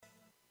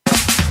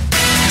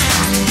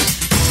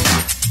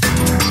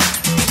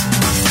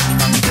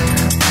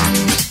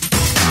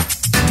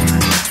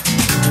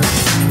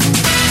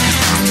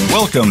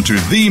Welcome to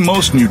the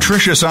most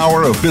nutritious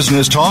hour of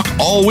business talk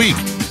all week.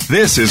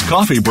 This is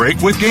Coffee Break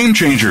with Game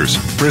Changers,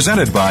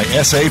 presented by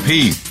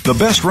SAP. The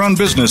best-run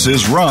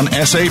businesses run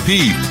SAP.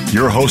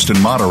 Your host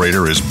and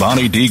moderator is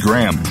Bonnie D.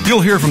 Graham.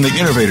 You'll hear from the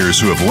innovators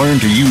who have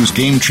learned to use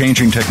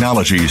game-changing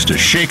technologies to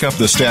shake up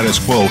the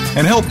status quo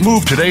and help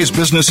move today's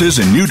businesses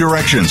in new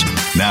directions.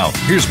 Now,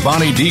 here's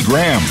Bonnie D.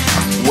 Graham.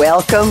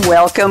 Welcome,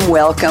 welcome,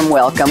 welcome,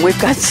 welcome.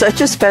 We've got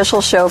such a special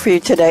show for you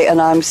today,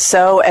 and I'm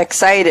so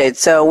excited.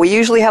 So we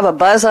usually have a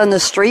buzz on the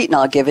street, and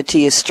I'll give it to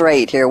you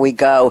straight. Here we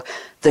go.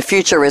 The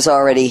future is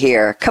already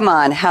here. Come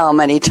on, how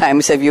many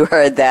times have you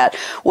heard that?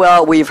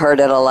 Well, we've heard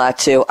it a lot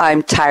too.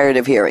 I'm tired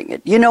of hearing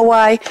it. You know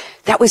why?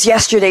 That was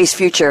yesterday's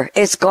future.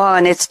 It's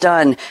gone. It's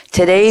done.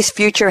 Today's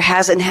future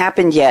hasn't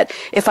happened yet.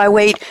 If I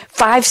wait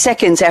 5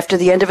 seconds after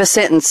the end of a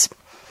sentence,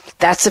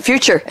 that's the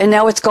future, and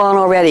now it's gone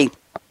already.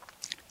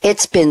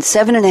 It's been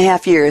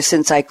 7.5 years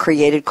since I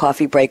created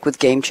Coffee Break with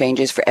Game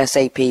Changers for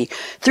SAP.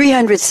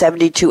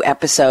 372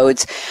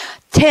 episodes.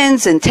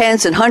 Tens and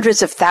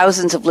hundreds of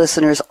thousands of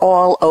listeners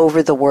all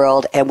over the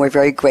world, and we're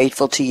very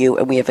grateful to you,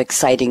 and we have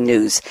exciting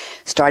news.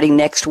 Starting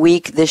next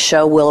week, this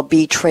show will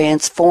be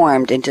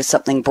transformed into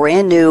something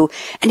brand new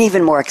and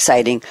even more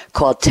exciting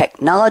called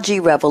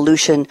Technology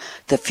Revolution,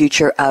 the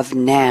Future of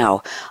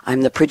Now.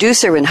 I'm the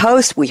producer and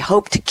host. We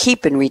hope to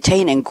keep and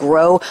retain and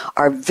grow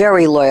our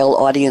very loyal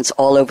audience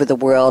all over the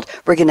world.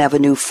 We're going to have a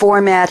new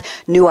format,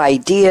 new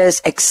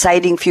ideas,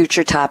 exciting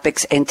future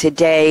topics, and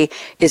today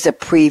is a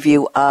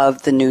preview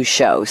of the new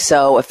show.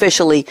 So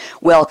officially,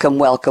 welcome,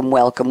 welcome,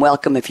 welcome,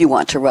 welcome. If you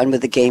want to run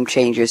with the Game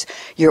Changers,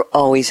 you're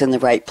always in the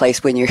right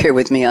place when you're here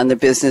with me on the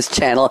Business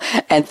Channel.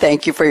 And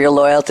thank you for your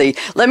loyalty.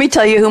 Let me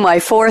tell you who my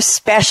 4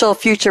 special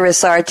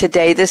futurists are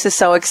today. This is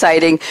so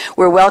exciting.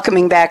 We're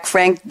welcoming back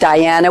Frank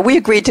Diana. We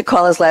agreed to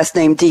call his last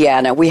name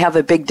Diana. We have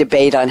a big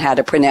debate on how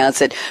to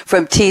pronounce it.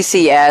 From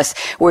TCS,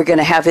 we're going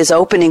to have his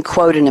opening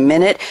quote in a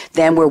minute.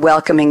 Then we're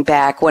welcoming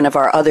back one of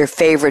our other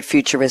favorite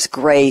futurists,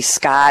 Gray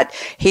Scott.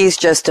 He's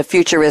just a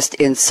futurist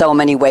in so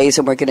many ways,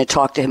 and we're going to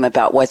talk to him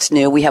about what's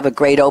new. We have a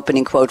great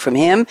opening quote from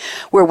him.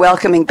 We're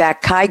welcoming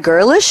back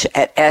Goerlich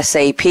at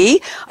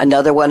SAP,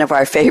 another one of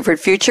our favorite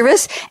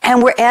futurists,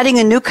 and we're adding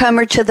a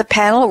newcomer to the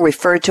panel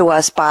referred to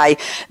us by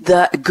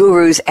the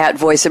gurus at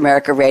Voice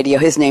America Radio.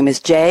 His name is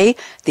J,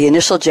 the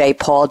initial J,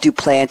 Paul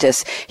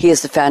Duplantis. He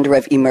is the founder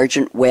of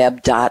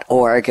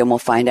emergentweb.org, and we'll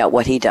find out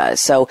what he does.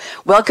 So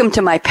welcome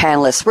to my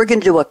panelists. We're going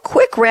to do a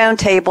quick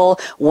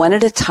roundtable, one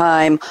at a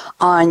time,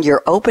 on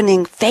your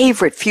opening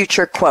favorite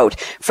future quote.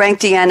 Frank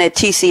Diana at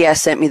TCS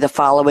sent me the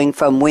following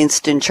from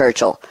Winston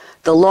Churchill.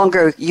 The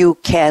longer you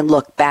can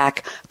look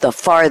back, the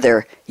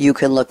farther you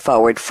can look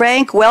forward.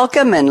 Frank,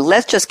 welcome, and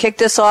let's just kick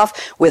this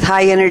off with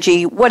high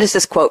energy. What does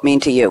this quote mean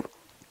to you?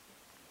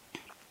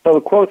 So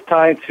the quote's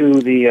tied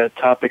to the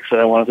topics that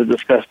I wanted to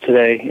discuss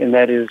today, and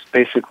that is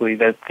basically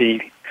that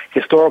the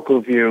historical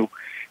view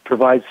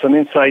provides some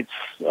insights,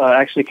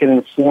 actually can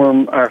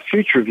inform our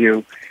future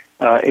view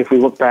if we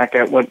look back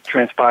at what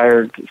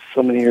transpired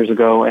so many years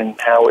ago and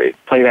how it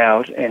played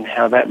out and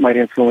how that might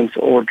influence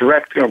or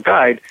direct or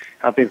guide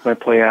how things might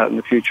play out in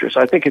the future. So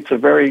I think it's a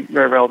very,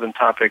 very relevant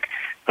topic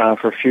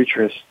for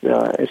futurists.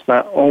 It's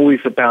not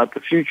always about the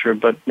future,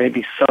 but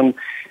maybe some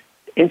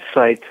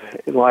insight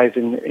lies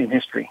in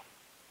history.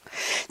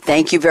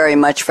 Thank you very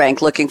much,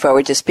 Frank. Looking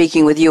forward to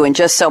speaking with you. And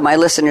just so my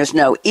listeners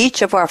know,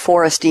 each of our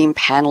 4 esteemed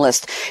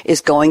panelists is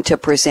going to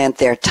present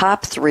their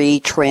top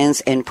 3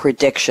 trends and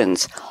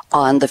predictions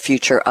on the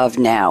future of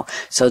now.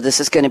 So this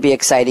is going to be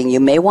exciting. You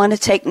may want to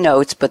take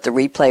notes, but the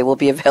replay will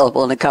be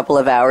available in a couple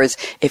of hours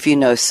if you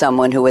know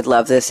someone who would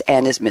love this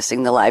and is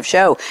missing the live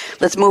show.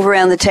 Let's move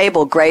around the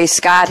table. Gray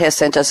Scott has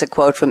sent us a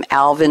quote from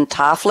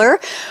A.Toffler,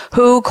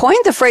 who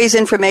coined the phrase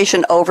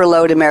information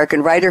overload,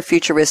 American writer,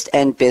 futurist,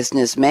 and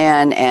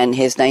businessman, and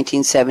his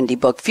 1970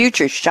 book,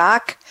 Future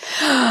Shock.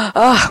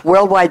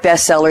 Worldwide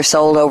bestseller,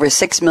 sold over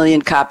 6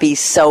 million copies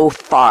so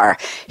far.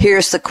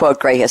 Here's the quote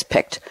Gray has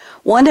picked.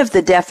 One of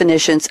the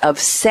definitions of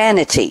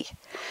sanity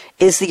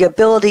is the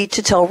ability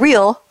to tell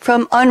real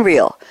from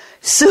unreal.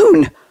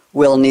 Soon,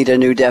 we'll need a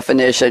new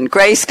definition.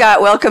 Gray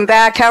Scott, welcome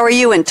back. How are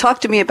you? And talk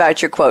to me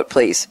about your quote,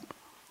 please.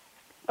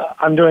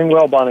 I'm doing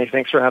well, Bonnie.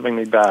 Thanks for having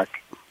me back.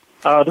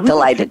 The reason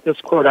Delighted. this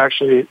quote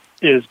actually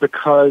is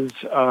because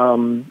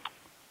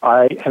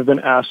I have been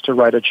asked to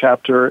write a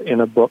chapter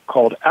in a book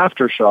called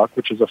Aftershock,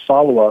 which is a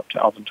follow-up to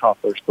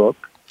Toffler's book.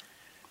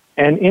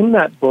 And in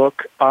that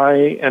book,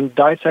 I am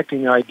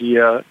dissecting the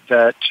idea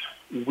that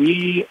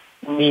we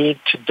need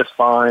to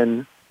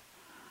define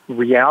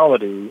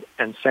reality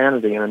and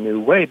sanity in a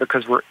new way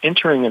because we're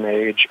entering an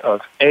age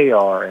of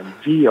AR and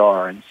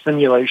VR and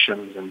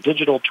simulations and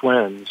digital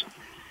twins.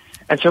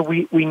 And so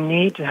we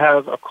need to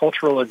have a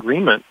cultural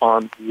agreement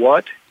on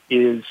what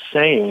is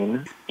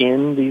sane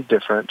in these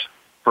different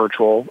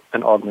virtual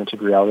and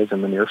augmented realities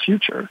in the near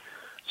future.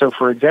 So,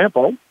 for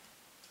example,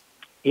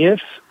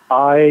 if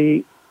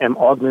I am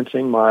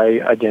augmenting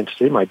my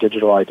identity, my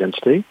digital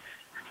identity,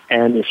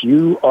 and if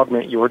you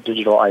augment your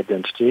digital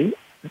identity,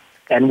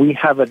 and we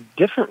have a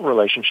different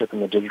relationship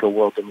in the digital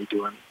world than we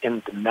do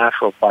in the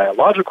natural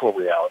biological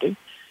reality,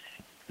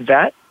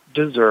 that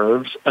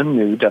deserves a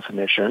new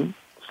definition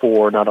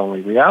for not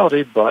only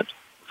reality, but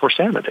for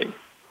sanity.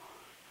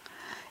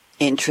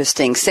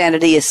 Interesting.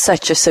 Sanity is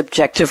such a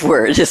subjective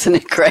word, isn't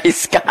it, Gray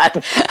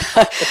Scott?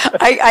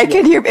 I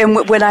can hear,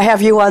 and when I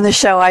have you on the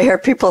show, I hear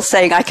people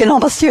saying, I can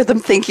almost hear them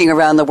thinking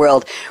around the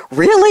world,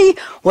 really?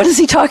 What is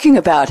he talking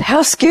about?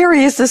 How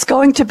scary is this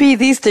going to be,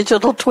 these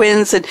digital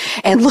twins,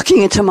 and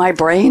looking into my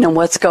brain and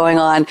what's going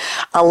on?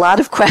 A lot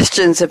of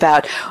questions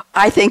about,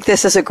 I think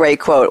this is a great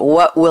quote,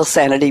 what will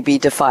sanity be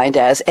defined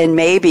as? And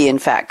maybe, in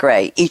fact,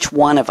 Gray, each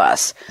one of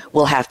us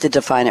will have to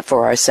define it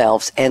for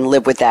ourselves and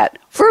live with that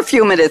for a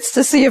few minutes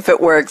to see if it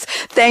works.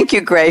 Thank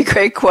you, Gray.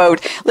 Great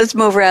quote. Let's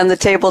move around the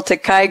table to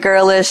Kai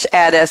Goerlich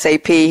at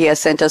SAP. He has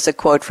sent us a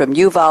quote from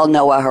Yuval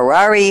Noah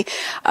Harari,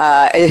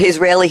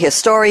 Israeli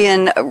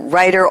historian,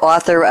 writer,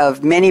 author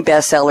of many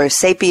bestsellers,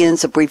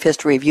 Sapiens, A Brief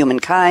History of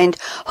Humankind,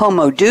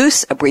 Homo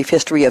Deus, A Brief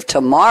History of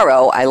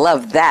Tomorrow. I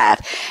love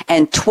that.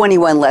 And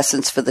 21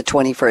 Lessons for the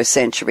 21st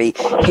Century.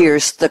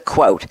 Here's the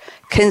quote.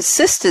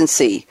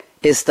 Consistency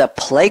is the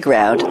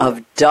playground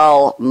of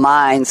dull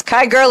minds.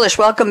 Kai Goerlich,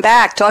 welcome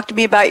back. Talk to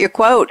me about your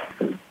quote.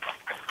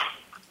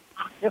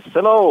 Yes,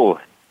 hello.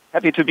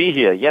 Happy to be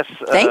here. Yes.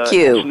 Thank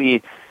you.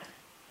 Actually,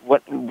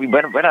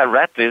 when I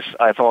read this,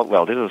 I thought,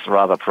 well, this is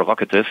rather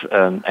provocative,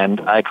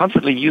 and I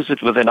constantly use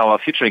it within our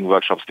futuring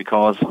workshops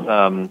because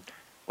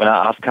when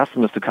I ask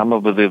customers to come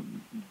up with a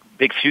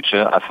big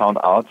future, I found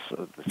out,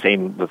 the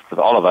same with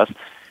all of us,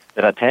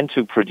 that I tend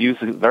to produce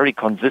a very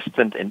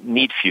consistent and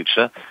neat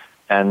future.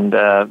 And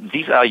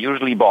these are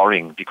usually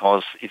boring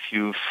because if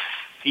you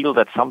feel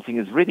that something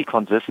is really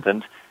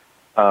consistent,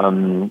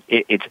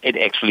 it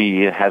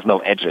actually has no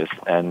edges,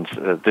 and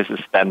this is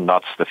then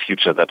not the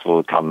future that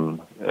will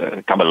come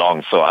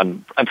along. So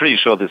I'm pretty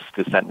sure this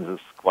sentence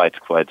is quite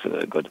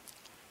good.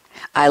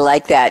 I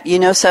like that. You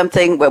know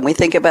something, when we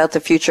think about the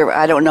future,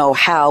 I don't know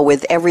how,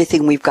 with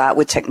everything we've got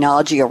with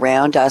technology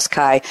around us,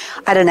 Kai,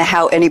 I don't know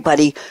how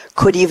anybody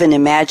could even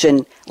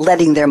imagine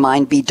letting their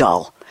mind be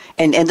dull.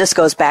 And this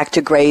goes back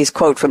to Gray's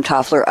quote from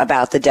A.Toffler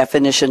about the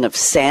definition of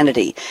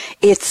sanity.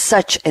 It's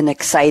such an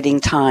exciting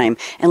time.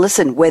 And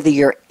listen, whether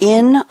you're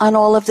in on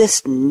all of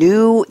these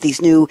new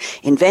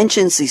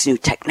inventions, these new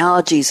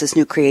technologies, this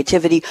new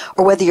creativity,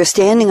 or whether you're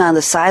standing on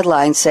the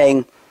sidelines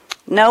saying,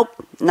 nope,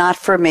 not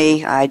for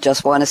me. I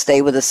just want to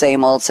stay with the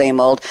same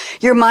old.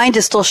 Your mind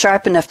is still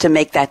sharp enough to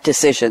make that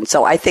decision.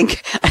 So I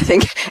think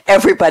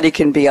everybody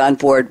can be on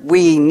board.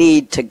 We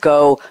need to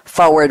go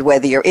forward,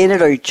 whether you're in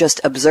it or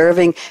just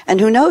observing. And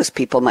who knows,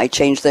 people might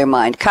change their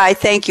mind. Kai,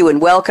 thank you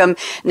and welcome.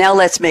 Now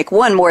let's make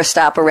one more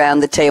stop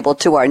around the table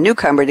to our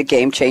newcomer to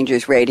Game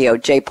Changers Radio,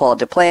 J. Paul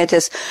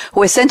Duplantis,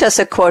 who has sent us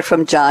a quote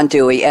from John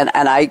Dewey. And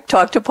I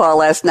talked to Paul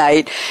last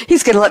night.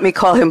 He's going to let me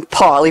call him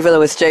Paul, even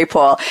though it's J.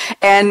 Paul.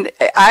 And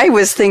I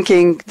was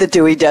thinking the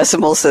Dewey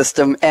Decimal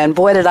System, and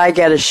boy, did I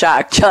get a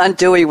shock. John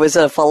Dewey was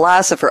a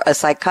philosopher, a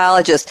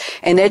psychologist,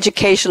 an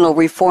educational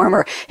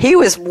reformer. He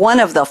was one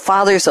of the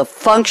fathers of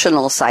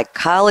functional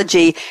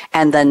psychology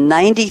and the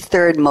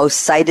 93rd most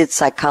cited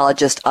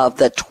psychologist of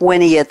the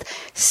 20th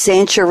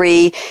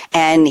century.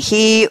 And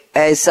he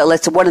is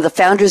one of the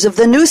founders of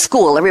the New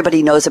School.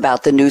 Everybody knows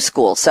about the New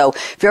School. So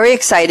very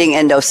exciting.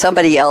 And no,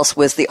 somebody else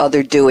was the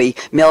other Dewey.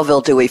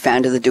 Melville Dewey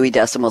founded the Dewey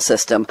Decimal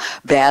System.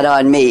 Bad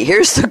on me.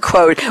 Here's the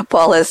quote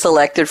Paul has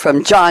selected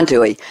from John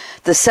Dewey.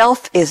 The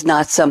self is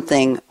not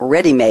something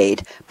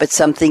ready-made, but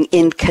something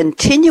in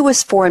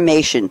continuous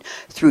formation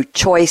through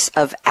choice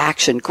of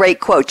action. Great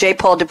quote. J.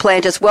 Paul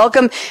Duplantis,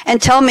 welcome. And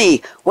tell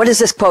me, what does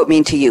this quote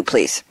mean to you,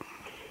 please?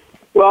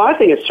 Well, I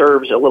think it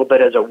serves a little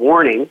bit as a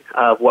warning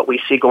of what we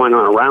see going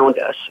on around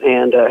us.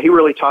 And he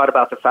really taught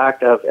about the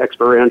fact of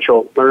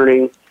experiential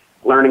learning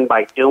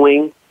by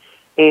doing.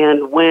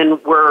 And when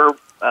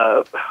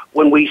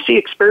we see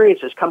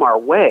experiences come our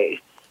way,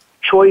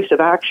 choice of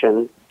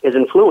action is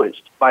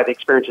influenced by the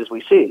experiences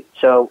we see.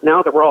 So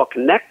now that we're all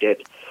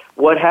connected,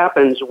 what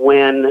happens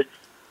when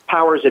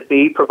powers that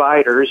be,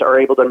 providers, are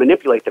able to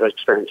manipulate those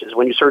experiences?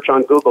 When you search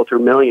on Google through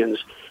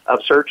millions of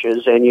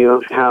searches and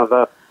you have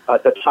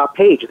the top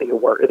page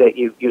that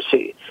you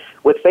see,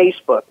 with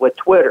Facebook, with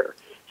Twitter.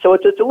 So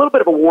it's a little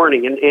bit of a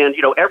warning, and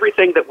you know,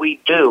 everything that we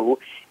do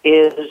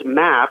is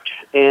mapped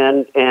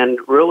and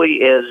really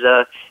is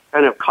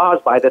kind of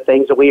caused by the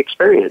things that we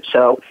experience.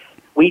 So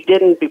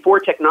before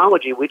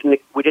technology, we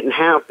didn't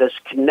have this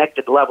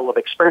connected level of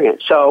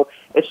experience. So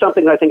it's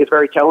something that I think is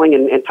very telling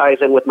and ties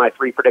in with my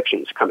 3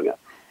 predictions coming up.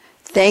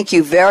 Thank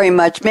you very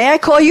much. May I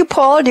call you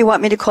Paul, or do you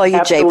want me to call you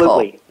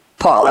Absolutely. J. Paul?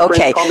 Paul, My okay.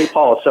 friends call me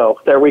Paul, so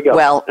there we go.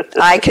 Well,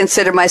 I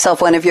consider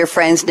myself one of your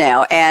friends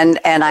now, and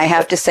I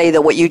have to say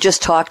that what you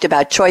just talked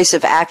about, choice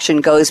of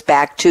action, goes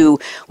back to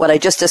what I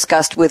just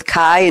discussed with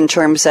Kai in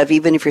terms of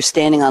even if you're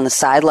standing on the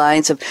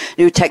sidelines of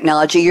new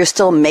technology, you're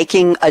still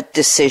making a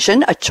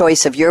decision, a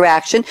choice of your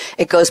action.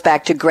 It goes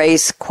back to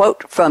Gray's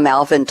quote from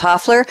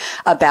A.Toffler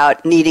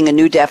about needing a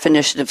new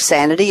definition of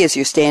sanity as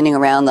you're standing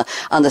around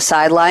on the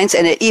sidelines,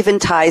 and it even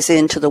ties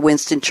into the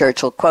Winston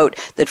Churchill quote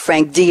that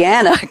Frank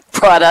Deanna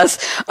brought us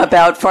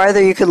about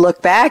farther you could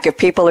look back. If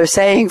people are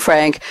saying,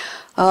 Frank,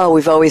 oh,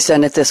 we've always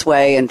done it this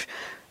way, and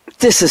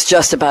this is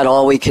just about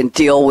all we can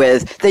deal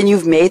with, then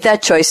you've made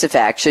that choice of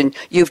action.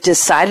 You've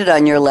decided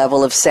on your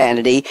level of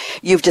sanity.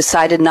 You've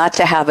decided not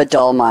to have a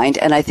dull mind.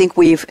 And I think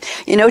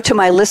to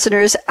my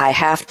listeners, I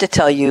have to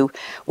tell you,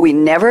 we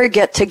never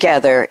get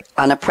together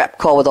on a prep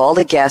call with all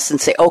the guests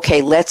and say,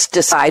 okay, let's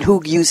decide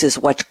who uses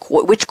which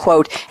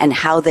quote and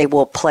how they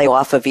will play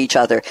off of each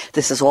other.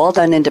 This is all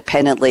done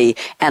independently.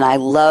 And I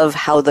love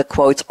how the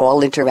quotes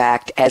all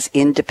interact as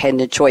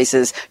independent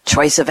choices,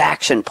 choice of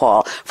action,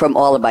 Paul, from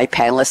all of my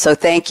panelists. So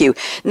thank you.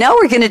 Now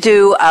we're going to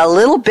do a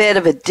little bit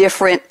of a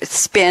different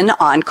spin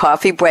on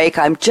Coffee Break.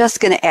 I'm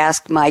just going to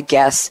ask my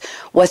guests,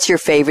 what's your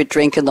favorite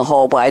drink in the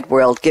whole wide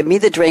world? Give me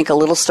the drink, a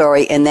little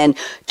story, and then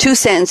 2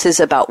 sentences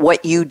about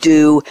what you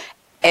do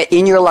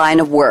in your line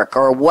of work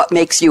or what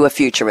makes you a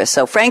futurist.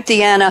 So Frank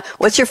Deanna,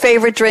 what's your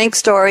favorite drink,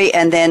 story,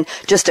 and then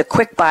just a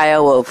quick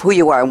bio of who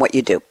you are and what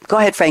you do. Go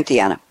ahead, Frank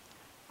Deanna.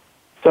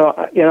 So,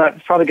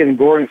 it's probably getting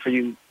boring for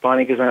you,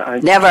 Bonnie, because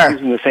I'm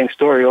using the same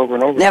story over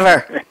and over.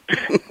 Never.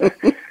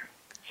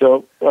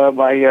 So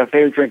my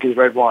favorite drink is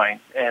red wine,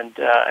 and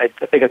I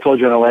think I told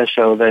you on the last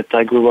show that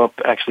I grew up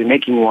actually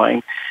making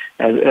wine.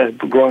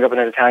 Growing up in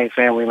an Italian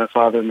family, my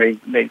father made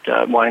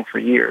wine for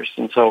years,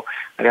 and so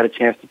I got a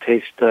chance to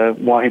taste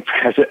wine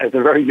as a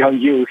very young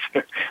youth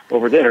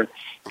over dinner,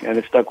 and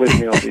it stuck with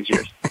me all these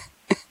years.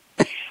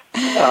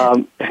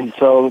 And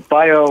so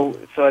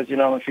as you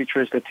know, I'm a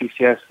futurist at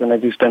TCS, and I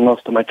do spend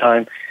most of my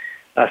time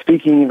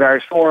speaking in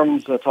various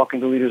forums,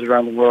 talking to leaders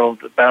around the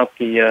world about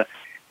the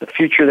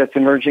future that's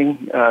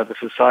emerging, the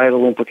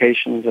societal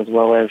implications, as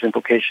well as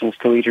implications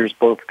to leaders,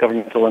 both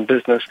governmental and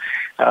business.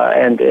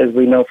 And as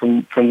we know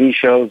from these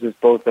shows, it's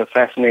both a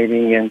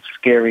fascinating and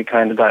scary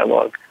kind of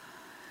dialogue.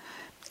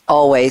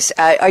 Always.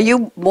 Are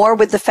you more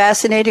with the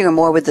fascinating or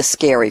more with the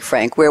scary,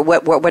 Frank?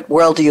 What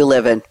world do you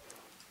live in?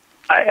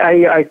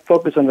 I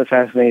focus on the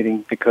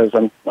fascinating because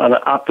I'm an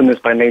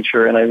optimist by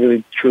nature, and I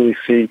really truly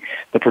see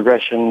the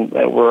progression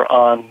that we're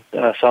on,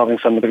 solving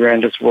some of the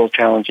grandest world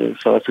challenges.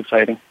 So it's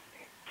exciting.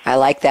 I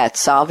like that.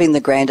 Solving the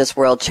grandest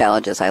world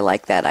challenges. I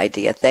like that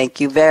idea. Thank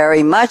you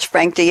very much,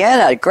 Frank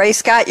Deanna. Gray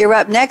Scott, you're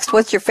up next.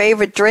 What's your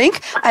favorite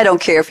drink? I don't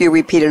care if you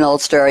repeat an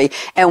old story.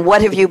 And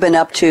what have you been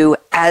up to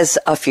as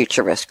a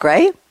futurist,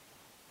 Gray?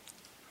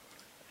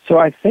 So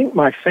I think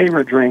my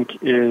favorite drink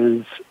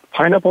is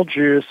pineapple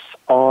juice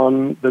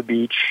on the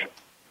beach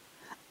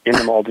in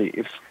the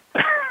Maldives.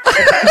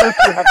 Those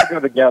two have to go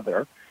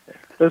together.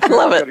 Go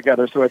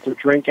together, so it's a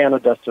drink and a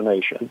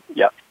destination.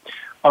 Yeah.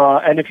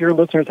 And if your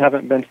listeners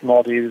haven't been to the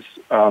Maldives,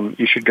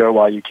 you should go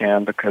while you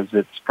can because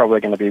it's probably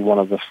going to be one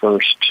of the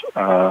first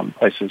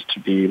places to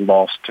be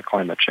lost to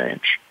climate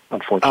change,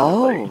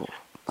 unfortunately.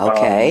 Oh,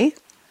 okay.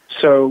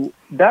 So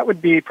that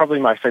would be probably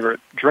my favorite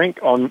drink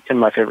in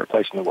my favorite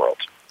place in the world.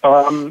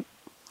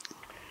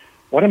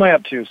 What am I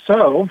up to?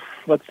 So,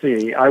 let's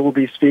see. I will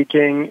be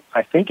speaking,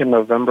 I think, in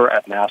November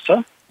at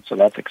NASA, so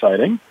that's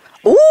exciting.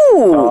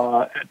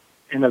 Ooh!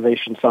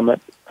 Innovation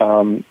Summit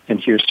in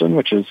Houston,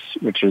 which is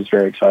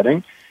very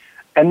exciting.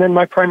 And then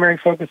my primary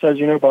focus, as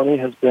you know, Bonnie,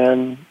 has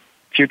been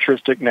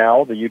Futuristic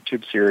Now, the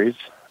YouTube series,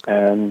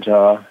 and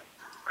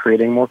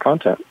creating more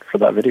content for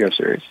that video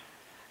series.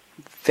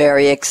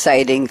 Very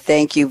exciting.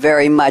 Thank you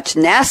very much.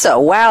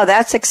 NASA, wow,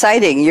 that's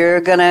exciting.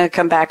 You're going to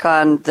come back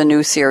on the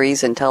new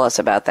series and tell us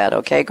about that,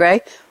 okay,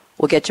 Gray?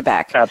 We'll get you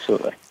back.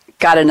 Absolutely.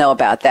 Got to know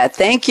about that.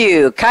 Thank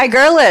you. Kai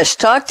Goerlich,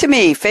 talk to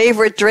me.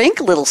 Favorite drink?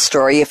 Little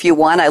story if you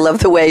want. I love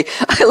the way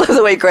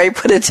Gray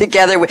put it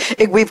together.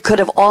 We could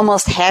have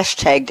almost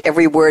hashtagged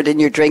every word in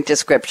your drink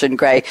description,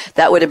 Gray.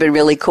 That would have been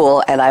really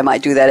cool, and I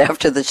might do that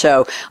after the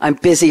show. I'm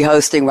busy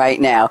hosting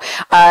right now.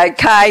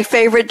 Kai,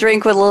 favorite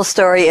drink with a little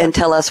story, and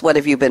tell us what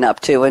have you been up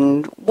to,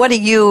 and how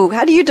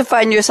do you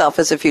define yourself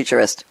as a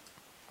futurist?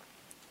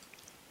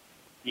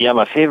 Yeah,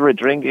 my favorite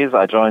drink is,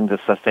 I joined the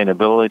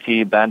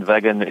sustainability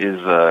bandwagon, is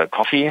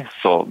coffee.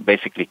 So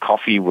basically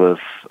coffee with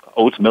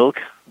oat milk,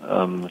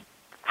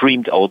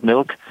 creamed oat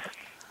milk,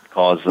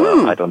 because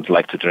I don't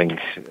like to drink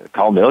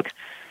cow milk.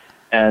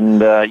 And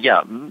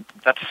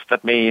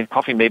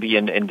coffee may be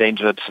an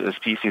endangered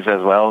species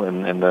as well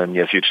in the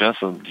near future,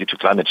 so due to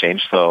climate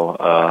change. So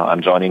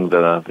I'm joining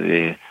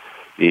the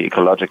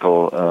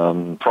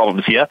ecological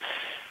problems here.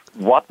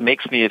 What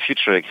makes me a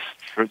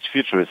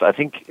futurist? I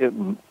think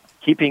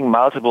keeping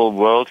multiple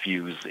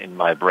worldviews in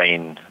my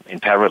brain in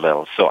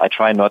parallel. So I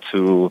try not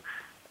to,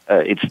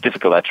 it's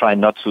difficult, I try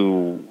not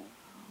to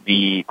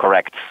be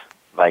correct.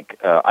 Like,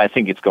 I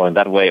think it's going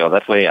that way or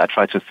that way. I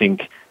try to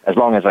think as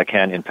long as I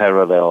can in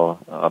parallel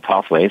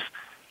pathways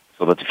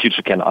so that the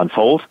future can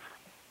unfold.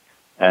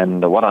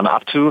 And what I'm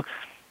up to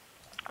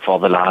for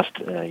the last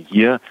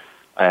year,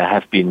 I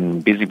have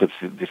been busy with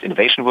this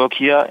innovation work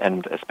here,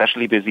 and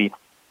especially busy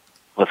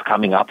with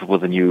coming up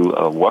with a new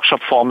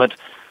workshop format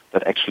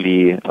that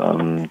actually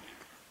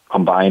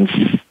combines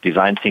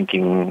design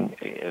thinking,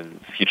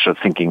 future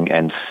thinking,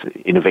 and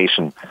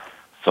innovation.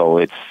 So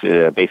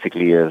it's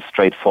basically a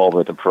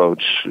straightforward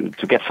approach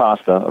to get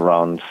faster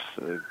around,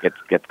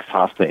 get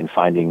faster in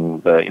finding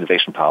the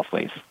innovation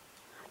pathways.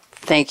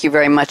 Thank you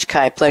very much,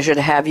 Kai. Pleasure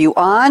to have you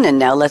on. And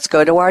now let's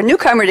go to our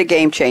newcomer to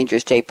Game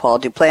Changers, J. Paul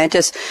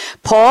Duplantis.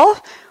 Paul,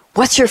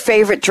 what's your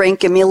favorite drink?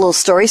 Give me a little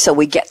story so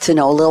we get to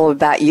know a little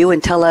about you,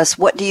 and tell us,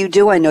 what do you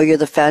do? I know you're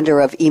the founder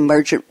of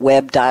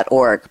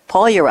emergentweb.org.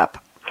 Paul, you're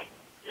up.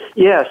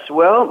 Yes,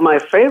 well, my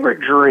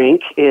favorite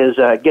drink is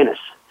Guinness.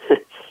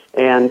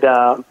 And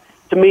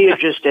to me,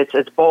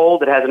 it's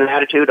bold. It has an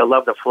attitude. I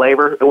love the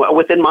flavor,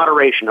 within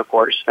moderation, of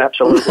course,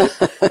 absolutely.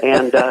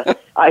 And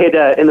I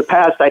had, in the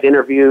past, I'd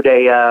interviewed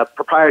a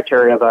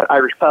proprietary of an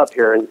Irish pub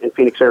here in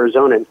Phoenix,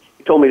 Arizona, and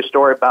he told me a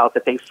story about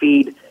that they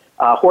feed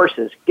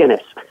horses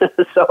Guinness.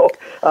 So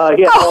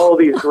he has all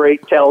these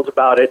great tales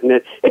about it, and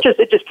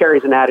it just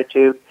carries an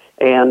attitude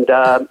and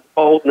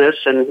boldness,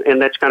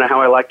 and that's kind of how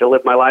I like to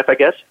live my life, I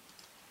guess.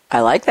 I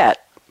like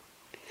that.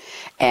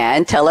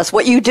 And tell us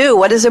what you do.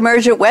 What is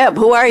Emergent Web?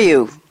 Who are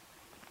you?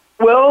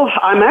 Well,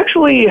 I'm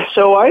actually,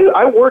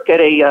 I work at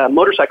a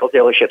motorcycle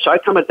dealership, so I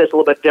come at this a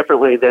little bit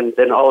differently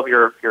than all of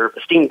your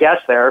esteemed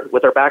guests there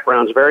with their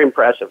backgrounds. Very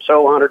impressive.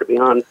 So honored to be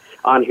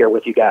on here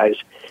with you guys.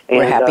 And,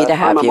 we're happy to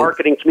have you. I'm a you.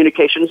 marketing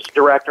communications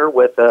director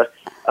with a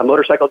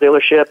motorcycle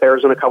dealership,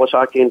 Arizona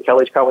Kawasaki and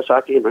Kelly's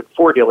Kawasaki, and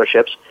 4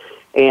 dealerships.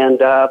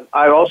 And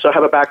I also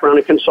have a background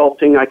in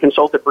consulting. I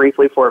consulted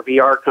briefly for a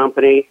VR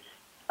company,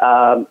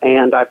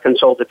 and I've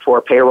consulted for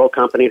a payroll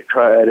company,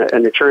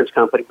 an insurance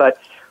company. But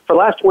for the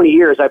last 20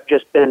 years, I've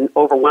just been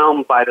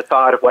overwhelmed by the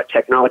thought of what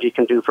technology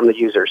can do from the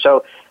user.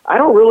 So I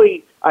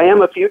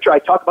am a future. I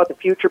talk about the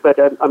future, but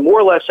I'm more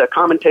or less a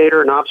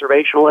commentator, an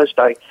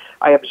observationalist.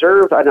 I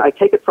observe, and I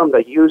take it from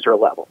the user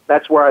level.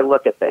 That's where I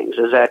look at things,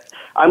 is that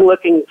I'm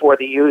looking for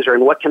the user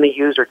and what can the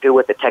user do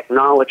with the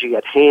technology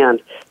at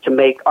hand to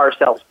make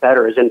ourselves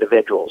better as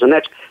individuals. And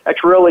that's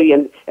really,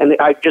 and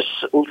I just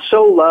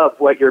so love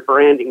what you're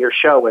branding your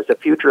show as the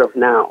future of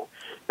now.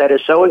 That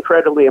is so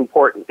incredibly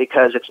important,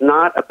 because it's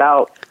not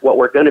about what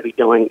we're going to be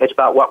doing. It's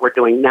about what we're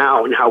doing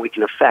now and how we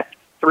can affect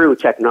through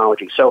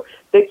technology. So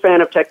big fan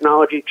of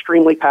technology,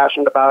 extremely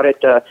passionate about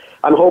it.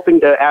 I'm hoping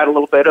to add a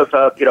little bit of,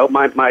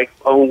 my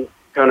own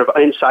kind of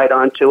insight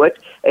onto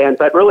it.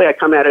 But really I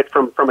come at it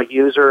from a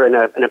user and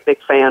a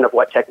big fan of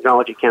what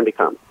technology can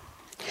become.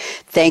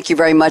 Thank you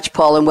very much,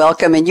 Paul, and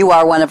welcome. And you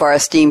are one of our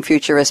esteemed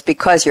futurists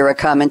because you're a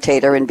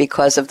commentator and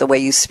because of the way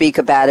you speak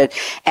about it.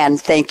 And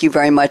thank you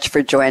very much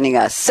for joining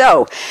us.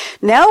 So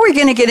now we're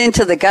going to get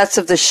into the guts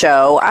of the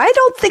show. I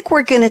don't think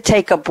we're going to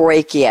take a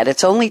break yet.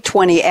 It's only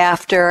 20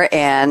 after,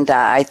 and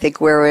I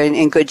think we're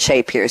in good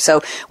shape here.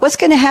 So what's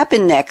going to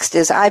happen next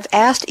is I've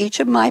asked each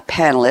of my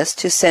panelists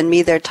to send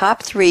me their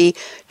top 3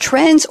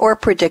 trends or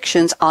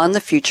predictions on the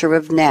future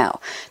of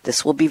now.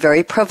 This will be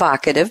very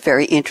provocative,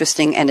 very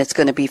interesting, and it's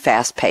going to be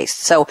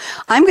fast-paced. So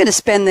I'm going to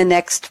spend the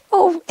next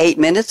 8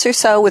 minutes or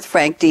so with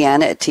Frank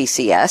Deanna at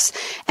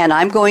TCS, and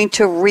I'm going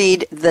to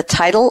read the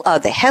title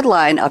of the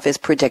headline of his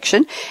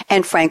prediction,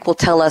 and Frank will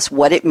tell us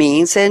what it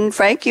means. And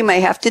Frank, you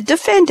may have to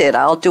defend it.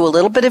 I'll do a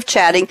little bit of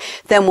chatting,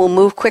 then we'll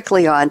move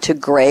quickly on to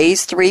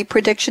Gray's 3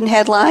 prediction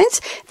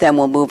headlines, then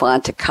we'll move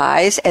on to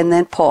Kai's, and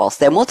then Paul's.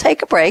 Then we'll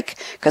take a break,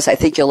 because I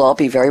think you'll all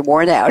be very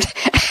worn out.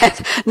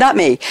 Not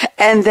me.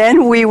 And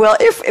then we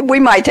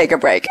might take a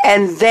break,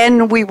 and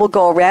then we will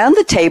go around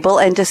the table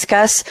and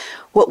discuss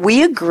what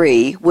we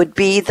agree would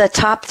be the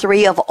top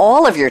 3 of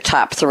all of your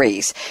top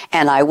 3s.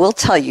 And I will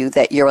tell you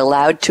that you're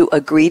allowed to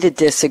agree to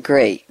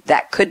disagree.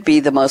 That could be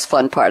the most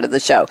fun part of the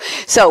show.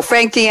 So,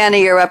 Frank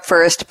Deanna, you're up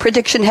first.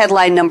 Prediction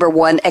headline number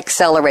 1,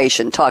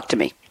 acceleration. Talk to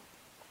me.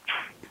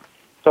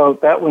 So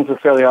that one's a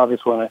fairly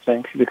obvious one, I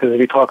think, because if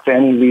you talk to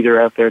any leader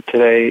out there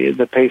today,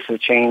 the pace of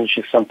change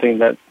is something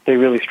that they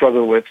really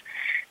struggle with.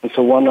 And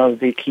so one of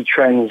the key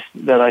trends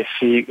that I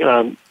see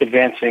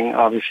advancing,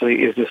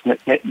 obviously, is this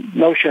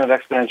notion of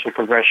exponential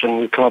progression.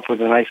 We've come up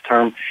with a nice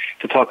term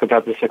to talk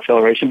about this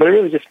acceleration, but it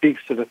really just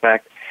speaks to the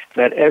fact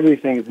that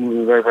everything is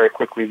moving very, very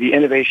quickly. The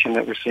innovation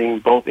that we're seeing,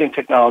 both in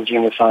technology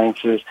and the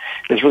sciences,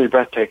 is really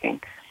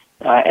breathtaking.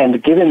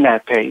 And given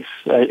that pace,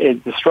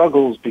 the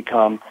struggles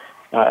become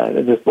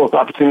there's both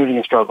opportunity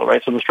and struggle,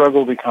 right? So the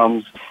struggle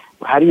becomes,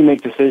 how do you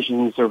make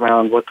decisions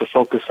around what to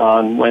focus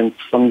on when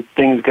some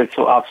things get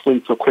so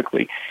obsolete so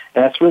quickly?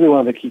 And that's really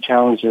one of the key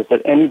challenges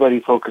that anybody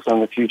focused on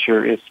the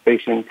future is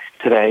facing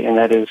today, and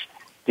that is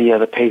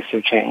the pace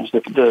of change,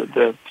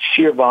 the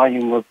sheer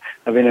volume of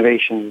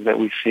innovations that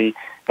we see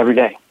every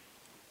day.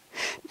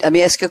 Let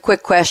me ask a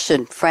quick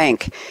question,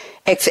 Frank.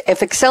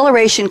 If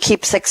acceleration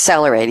keeps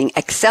accelerating,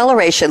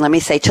 acceleration, let me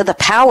say, to the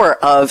power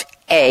of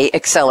A,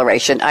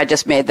 acceleration. I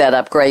just made that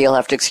up, Gray. You'll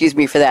have to excuse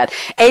me for that.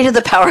 A to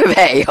the power of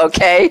A,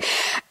 okay?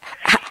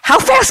 How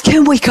fast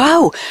can we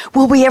go?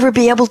 Will we ever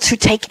be able to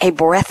take a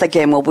breath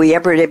again? Will we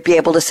ever be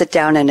able to sit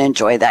down and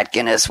enjoy that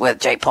Guinness with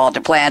J. Paul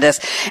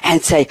Duplantis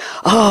and say,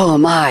 oh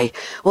my,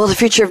 well, the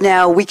future of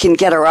now, we can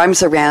get our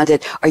arms around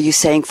it. Are you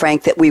saying,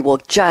 Frank, that we will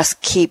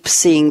just keep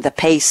seeing the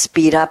pace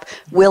speed up?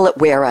 Will it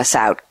wear us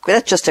out?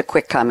 That's just a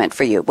quick comment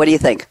for you. What do you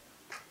think?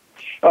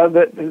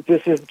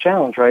 This is a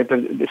challenge, right?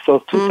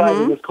 So two sides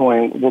of this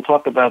coin. We'll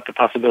talk about the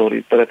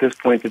possibilities, but at this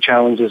point, the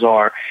challenges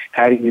are,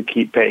 how do you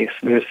keep pace?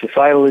 There's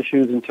societal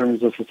issues in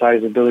terms of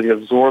society's ability to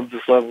absorb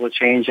this level of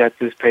change at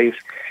this pace.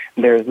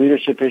 There's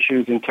leadership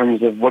issues in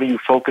terms of what do you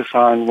focus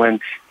on when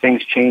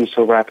things change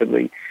so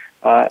rapidly.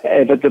 But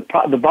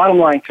the bottom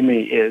line to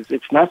me is,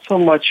 it's not so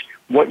much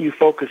what you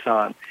focus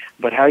on,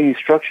 but how you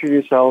structure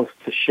yourselves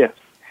to shift.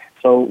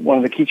 So one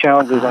of the key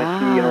challenges I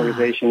see in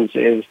organizations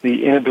is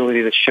the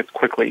inability to shift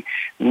quickly.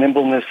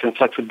 Nimbleness and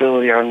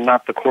flexibility are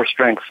not the core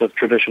strengths of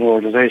traditional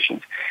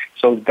organizations.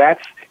 So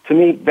to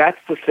me, that's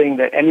the thing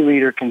that any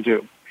leader can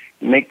do.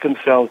 Make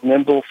themselves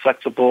nimble,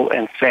 flexible,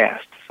 and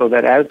fast so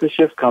that as the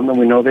shifts come, and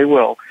we know they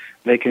will,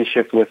 they can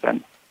shift with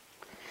them.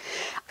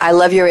 I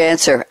love your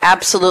answer.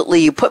 Absolutely.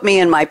 You put me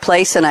in my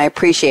place, and I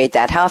appreciate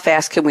that. How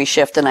fast can we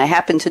shift? And I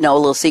happen to know a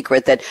little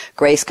secret that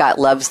Gray Scott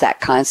loves that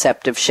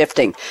concept of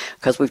shifting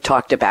because we've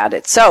talked about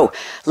it. So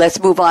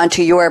let's move on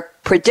to your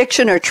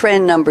prediction or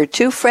trend number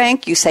 2,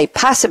 Frank. You say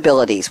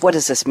possibilities. What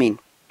does this mean?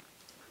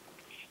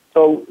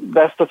 So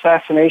that's the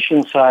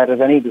fascination side of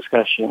any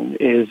discussion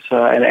is,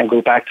 and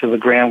go back to the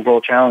grand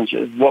world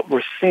challenges. What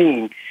we're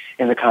seeing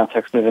in the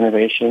context of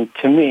innovation,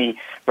 to me,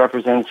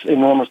 represents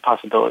enormous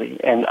possibility.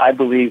 And I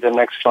believe the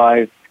next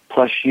 5+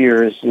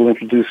 years will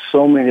introduce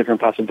so many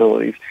different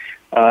possibilities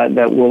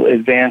that will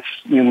advance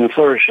human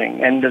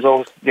flourishing. And there's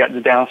always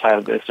the downside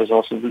of this. There's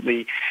also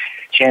the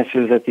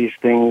chances that these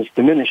things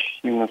diminish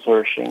human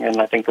flourishing.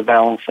 And I think the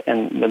balance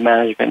and the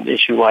management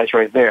issue lies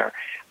right there.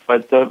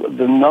 But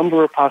the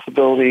number of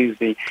possibilities,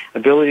 the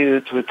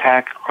ability to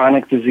attack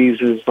chronic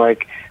diseases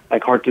like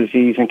heart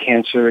disease and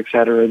cancer, et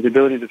cetera, the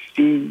ability to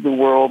feed the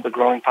world, the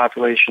growing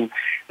population,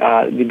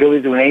 the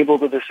ability to enable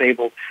the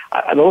disabled,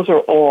 those are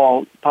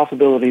all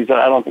possibilities that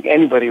I don't think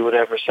anybody would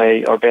ever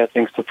say are bad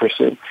things to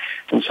pursue.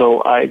 And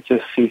so I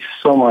just see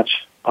so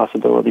much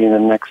possibility in the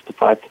next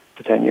 5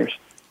 to 10 years.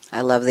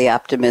 I love the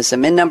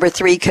optimism. And number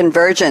 3,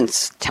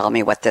 convergence. Tell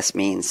me what this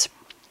means.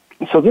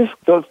 So this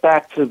goes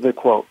back to the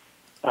quote.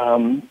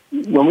 When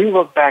we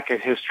look back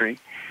at history,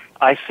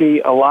 I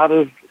see a lot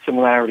of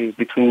similarities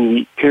between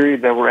the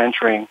period that we're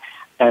entering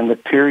and the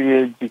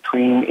period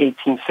between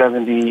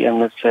 1870 and,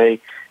 let's say,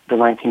 the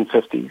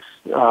 1950s.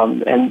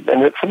 And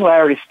the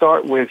similarities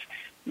start with,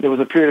 there was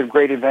a period of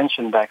great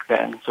invention back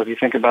then. So if you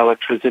think about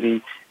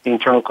electricity, the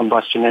internal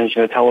combustion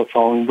engine, the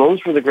telephone,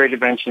 those were the great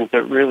inventions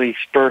that really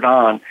spurred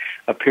on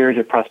a period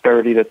of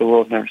prosperity that the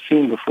world's never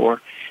seen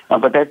before.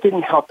 But that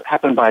didn't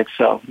happen by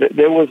itself.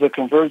 There was a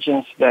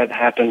convergence that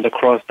happened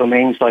across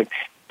domains like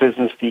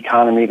business, the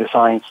economy, the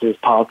sciences,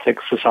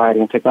 politics, society,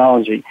 and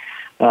technology.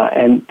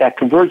 And that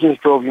convergence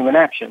drove human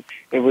action.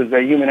 It was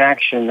that human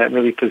action that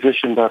really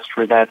positioned us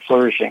for that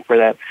flourishing, for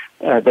that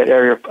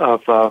area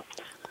of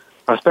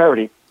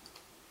prosperity.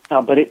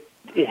 But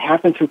it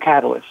happened through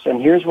catalysts.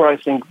 And here's where I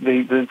think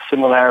the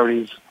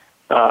similarities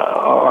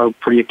are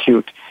pretty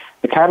acute.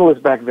 The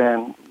catalysts back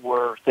then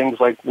were things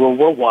like World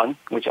War I,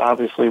 which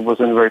obviously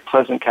wasn't a very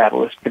pleasant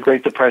catalyst, the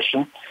Great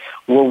Depression,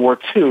 World War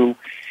II,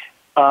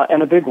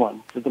 and a big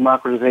one, the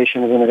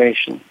democratization of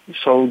innovation.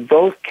 So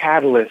those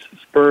catalysts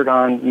spurred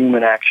on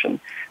human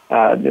action.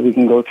 That we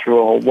can go through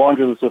a whole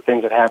laundry list of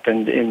things that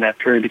happened in that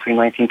period between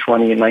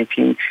 1920 and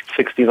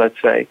 1960,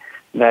 let's say,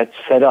 that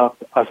set us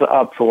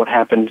up for what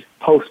happened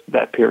post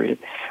that period.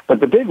 But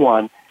the big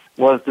one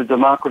was the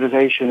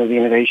democratization of the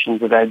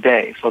innovations of that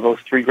day. So those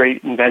 3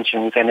 great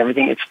inventions and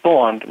everything it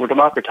spawned were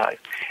democratized.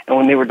 And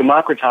when they were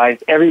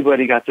democratized,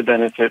 everybody got to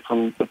benefit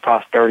from the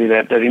prosperity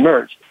that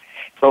emerged.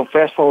 So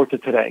fast forward to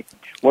today.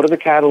 What are the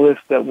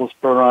catalysts that will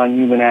spur on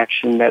human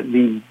action that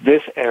lead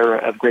this era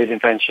of great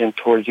invention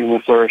towards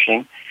human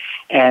flourishing?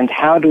 And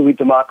how do we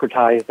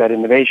democratize that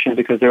innovation?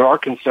 Because there are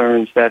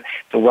concerns that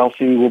the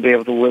wealthy will be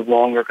able to live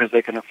longer because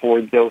they can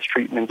afford those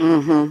treatments.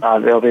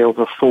 Mm-hmm. They'll be able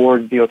to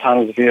afford the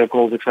autonomous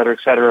vehicles, et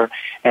cetera,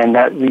 and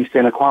that leads to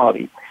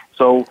inequality.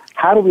 So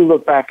how do we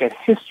look back at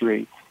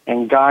history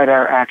and guide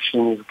our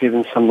actions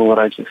given some of what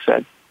I just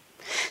said?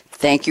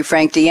 Thank you,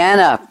 Frank.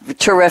 Deanna,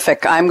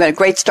 terrific.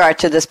 Great start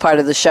to this part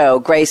of the show.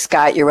 Gray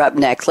Scott, you're up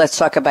next. Let's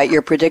talk about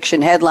your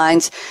prediction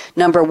headlines.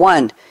 Number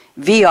 1,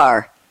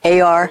 VR,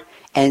 AR,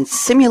 and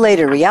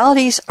simulated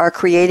realities are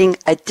creating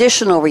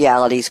additional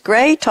realities.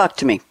 Gray, talk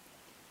to me.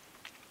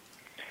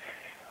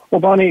 Well,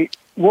 Bonnie,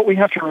 what we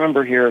have to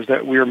remember here is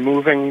that we are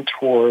moving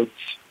towards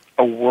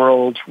a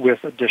world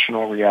with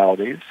additional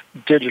realities,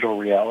 digital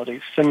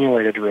realities,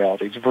 simulated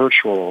realities,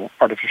 virtual,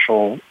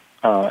 artificial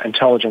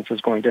intelligence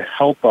is going to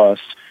help us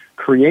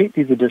create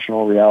these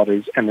additional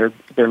realities, and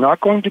they're not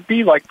going to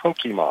be like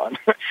Pokemon.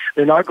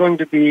 They're not going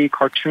to be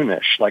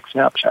cartoonish like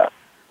Snapchat.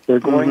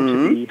 They're going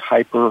to be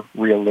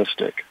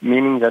hyper-realistic,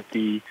 meaning that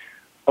the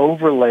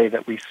overlay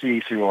that we see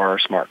through our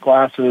smart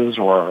glasses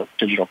or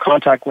digital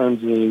contact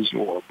lenses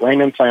or brain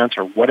implants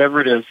or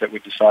whatever it is that we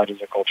decide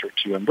as a culture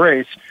to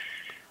embrace,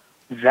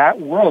 that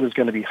world is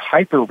going to be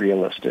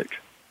hyper-realistic.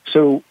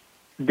 So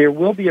there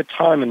will be a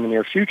time in the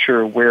near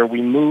future where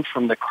we move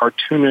from the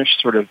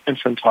cartoonish sort of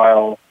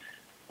infantile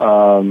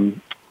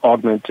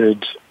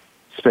augmented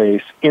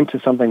space into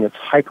something that's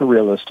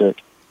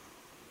hyper-realistic.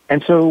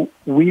 And so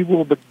we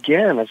will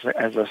begin as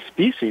a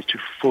species to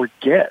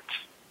forget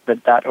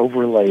that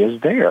overlay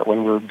is there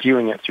when we're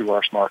viewing it through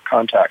our smart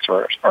contacts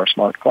or our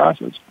smart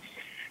glasses.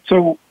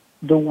 So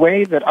the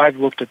way that I've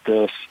looked at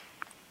this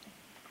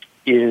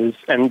is,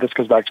 and this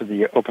goes back to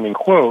the opening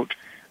quote,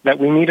 that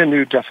we need a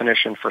new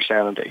definition for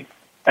sanity.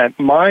 And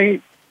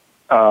my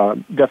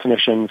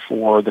definition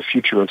for the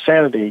future of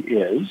sanity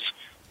is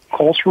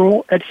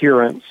cultural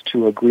adherence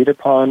to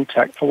agreed-upon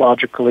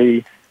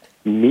technologically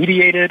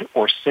mediated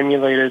or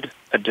simulated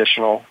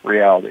additional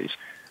realities.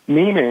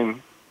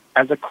 Meaning,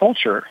 as a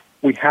culture,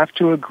 we have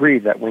to agree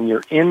that when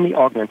you're in the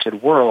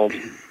augmented world,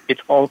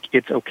 it's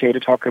okay to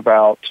talk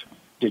about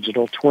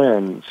digital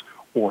twins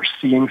or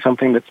seeing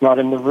something that's not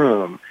in the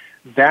room.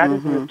 That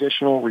is an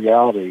additional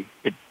reality.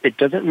 It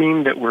doesn't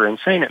mean that we're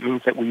insane. It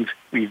means that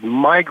we've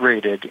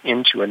migrated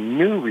into a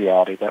new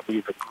reality that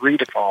we've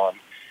agreed upon.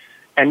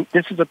 And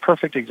this is a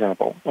perfect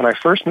example. When I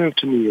first moved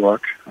to New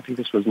York, I think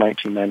this was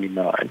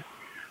 1999,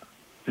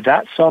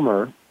 that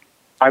summer,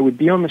 I would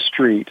be on the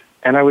street,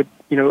 and I would,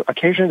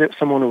 occasionally that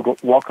someone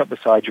would walk up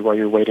beside you while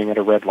you're waiting at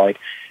a red light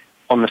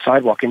on the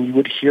sidewalk, and you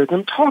would hear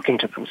them talking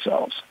to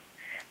themselves.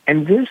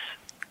 And this,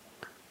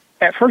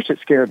 at first it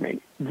scared me.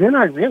 Then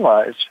I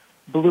realized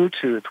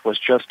Bluetooth was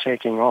just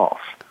taking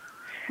off.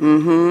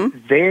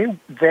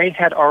 They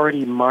had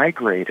already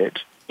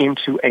migrated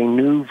into a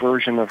new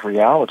version of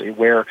reality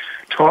where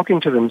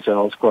talking to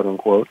themselves, quote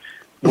unquote,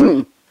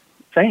 was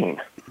sane.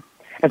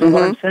 And so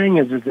what I'm saying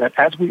is that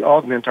as we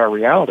augment our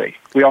reality,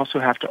 we also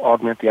have to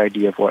augment the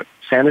idea of what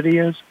sanity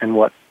is and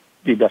what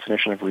the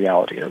definition of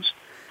reality is.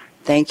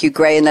 Thank you,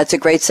 Gray. And that's a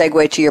great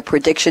segue to your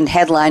prediction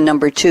headline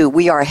number 2.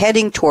 We are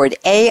heading toward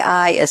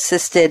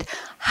AI-assisted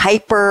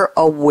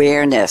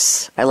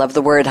hyper-awareness. I love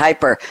the word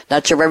hyper.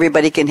 Not sure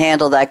everybody can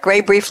handle that.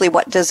 Gray, briefly,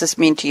 what does this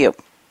mean to you?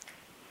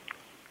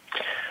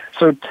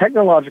 So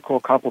technological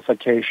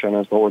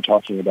complexification is what we're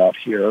talking about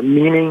here,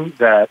 meaning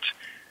that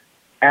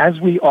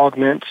as we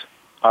augment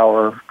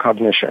our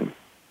cognition,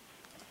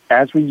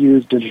 as we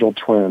use digital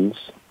twins,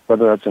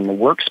 whether that's in the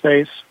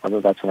workspace, whether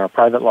that's in our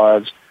private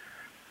lives,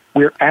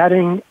 we're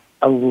adding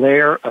a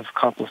layer of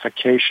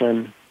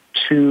complexification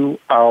to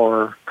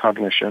our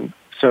cognition.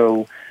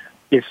 So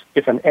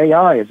if an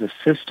AI is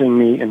assisting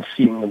me in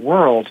seeing the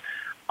world,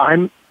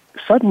 I'm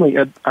suddenly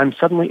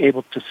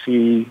able to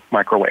see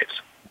microwaves,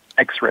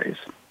 X-rays,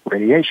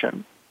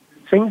 radiation,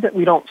 things that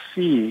we don't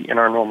see in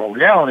our normal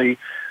reality.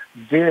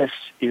 This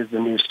is the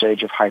new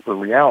stage of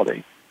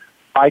hyper-reality.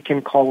 I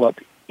can call up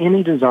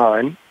any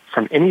design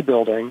from any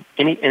building,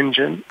 any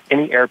engine,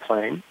 any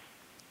airplane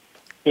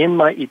in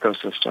my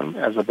ecosystem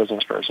as a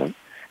business person,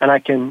 and I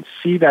can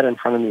see that in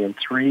front of me in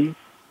 3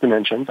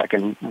 dimensions. I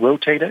can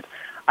rotate it.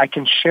 I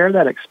can share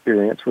that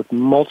experience with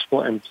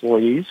multiple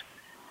employees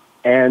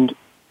and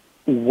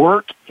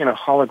work in a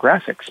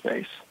holographic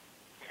space.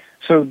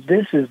 So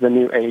this is the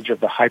new age of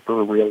the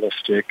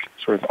hyper-realistic,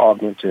 sort of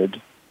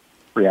augmented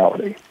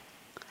reality.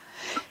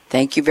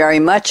 Thank you very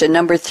much. And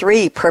number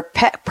 3,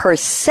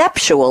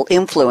 perceptual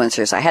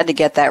influencers. I had to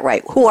get that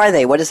right. Who are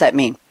they? What does that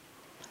mean?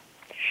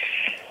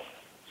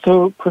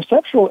 So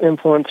perceptual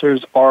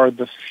influencers are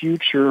the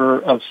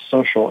future of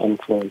social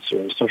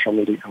influencers, social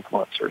media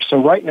influencers. So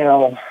right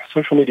now,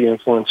 social media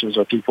influencers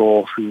are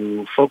people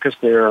who focus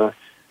their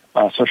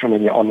social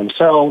media on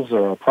themselves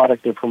or a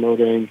product they're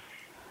promoting.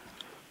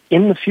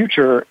 In the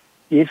future,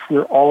 if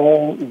we're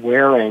all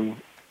wearing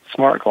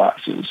smart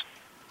glasses,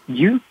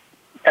 you,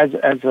 as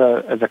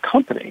a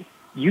company,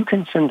 you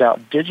can send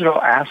out digital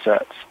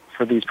assets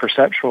for these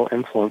perceptual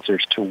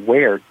influencers to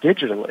wear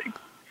digitally.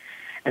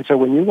 And so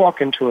when you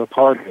walk into a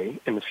party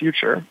in the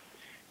future,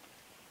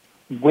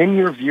 when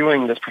you're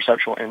viewing this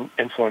perceptual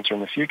influencer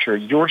in the future,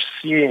 you're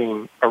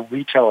seeing a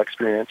retail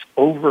experience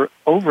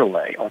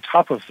overlay on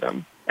top of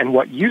them. And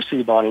what you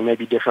see, Bonnie, may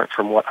be different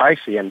from what I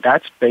see, and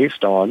that's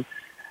based on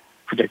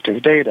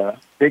predictive data,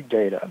 big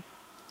data,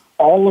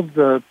 all of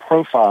the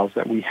profiles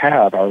that we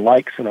have, our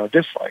likes and our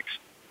dislikes.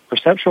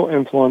 Perceptual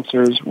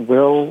influencers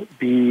will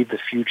be the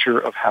future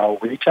of how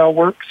retail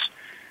works,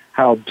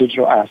 how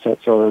digital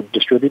assets are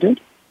distributed,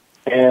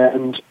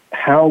 and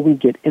how we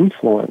get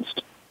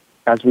influenced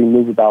as we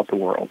move about the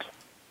world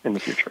in the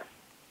future.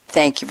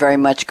 Thank you very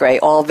much, Gray.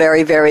 All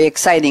very, very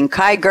exciting.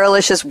 Kai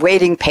Goerlich is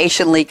waiting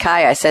patiently.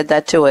 Kai, I said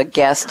that to a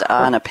guest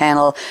on a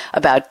panel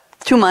about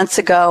 2 months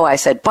ago, I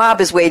said,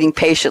 Bob is waiting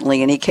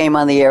patiently, and he came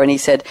on the air and he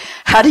said,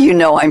 how do you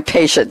know I'm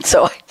patient?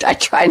 So I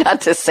try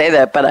not to say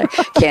that, but I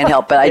can't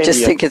help it. I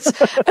just think it's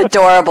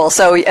adorable.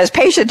 So as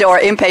patient or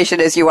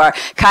impatient as you are,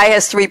 Kai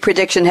has 3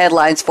 prediction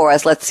headlines for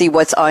us. Let's see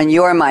what's on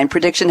your mind.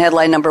 Prediction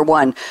headline number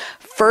 1.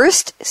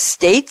 First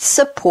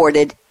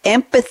state-supported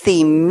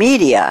empathy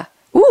media,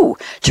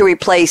 to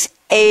replace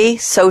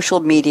social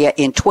media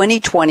in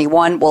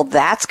 2021. Well,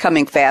 that's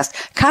coming fast.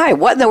 Kai,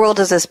 what in the world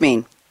does this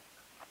mean?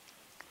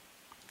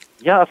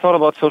 Yeah, I thought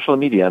about social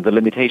media and the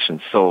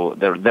limitations. So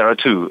there are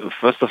 2.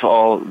 First of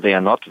all, they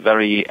are not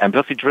very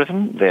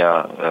empathy-driven. They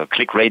are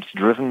click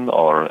rate-driven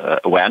or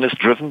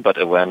awareness-driven,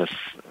 but awareness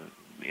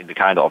in the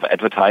kind of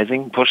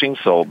advertising pushing,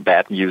 so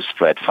bad news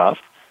spread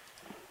fast.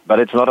 But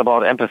it's not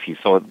about empathy,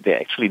 so they're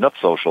actually not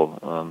social.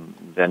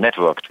 They're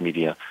networked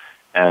media.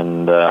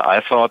 And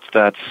I thought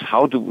that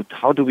how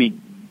do we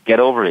get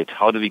over it?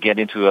 How do we get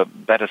into a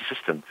better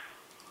system?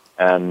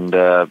 And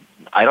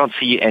I don't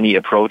see any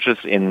approaches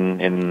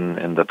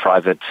in the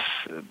private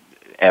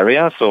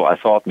area, so I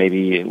thought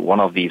maybe one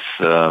of the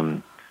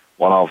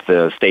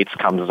states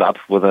comes up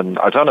with an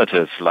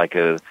alternative, like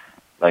a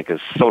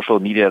social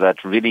media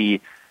that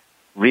really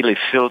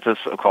filters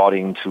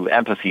according to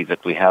empathy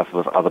that we have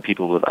with other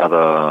people, with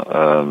other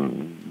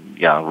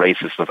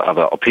races, with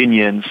other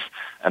opinions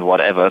and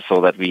whatever,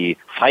 so that we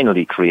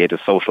finally create a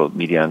social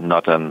media,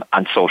 not an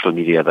unsocial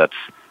media that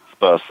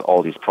spurs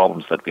all these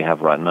problems that we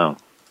have right now.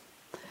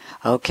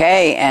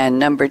 Okay, and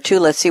number 2,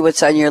 let's see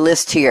what's on your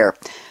list here.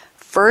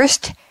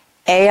 First,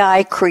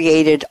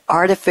 AI-created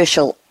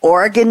artificial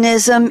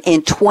organism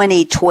in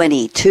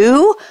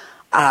 2022.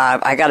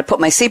 I got to put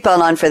my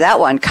seatbelt on for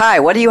that one. Kai,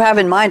 what do you have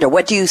in mind, or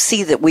what do you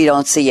see that we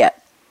don't see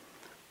yet?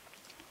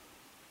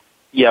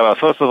 Yeah, well,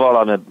 first of all,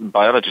 I'm a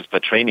biologist by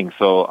training,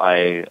 so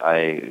I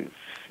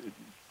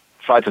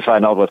try to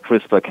find out what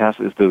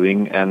CRISPR-Cas is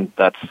doing, and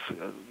that's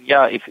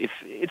if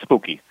it's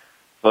spooky.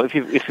 So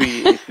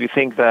if we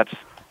think that.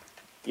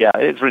 Yeah,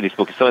 it's really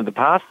spooky. So in the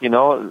past,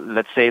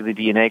 let's say the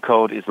DNA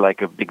code is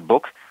like a big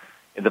book.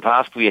 In the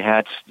past, we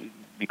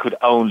could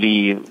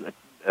only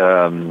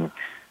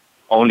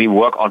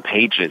work on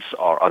pages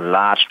or on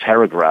large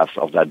paragraphs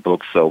of that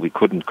book, so we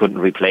couldn't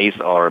replace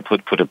or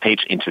put a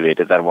page into it.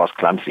 That was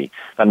clumsy.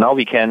 But now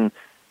we can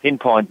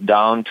pinpoint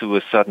down to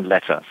a certain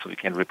letter, so we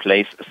can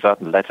replace a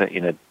certain letter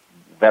in a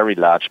very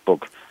large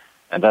book,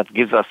 and that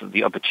gives us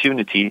the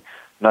opportunity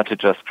not to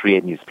just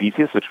create new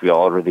species, which we are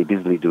already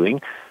busily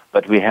doing,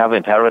 but we have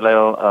in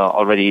parallel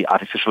already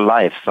artificial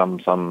life.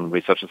 Some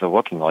researchers are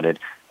working on it.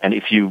 And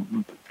if you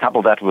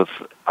couple that with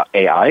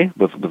AI,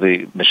 with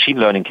the machine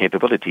learning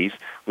capabilities,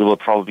 we will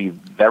probably be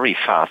very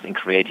fast in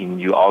creating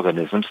new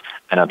organisms.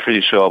 And I'm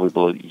pretty sure we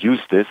will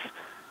use this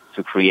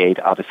to create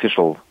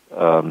artificial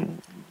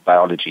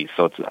biology,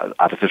 so it's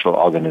artificial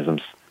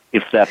organisms.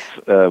 If that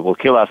will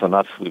kill us or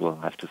not, we will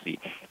have to see.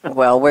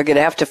 Well, we're going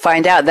to have to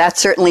find out. That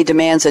certainly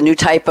demands a new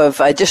type of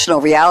additional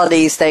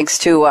realities, thanks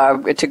to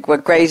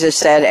what Grazer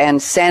said,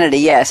 and sanity,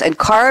 yes. And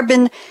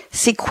carbon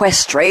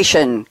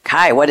sequestration.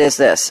 Kai, what is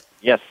this?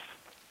 Yes.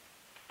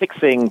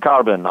 Fixing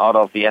carbon out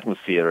of the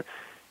atmosphere.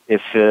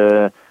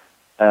 I'm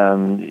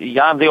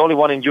the only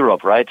one in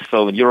Europe, right?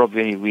 So in Europe,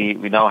 we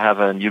now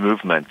have a new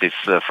movement, this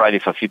Friday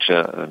for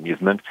Future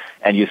movement.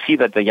 And you see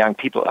that the young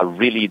people are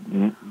really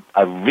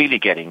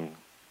getting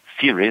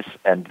serious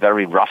and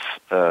very rough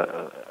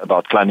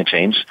about climate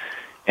change,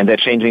 and they're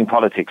changing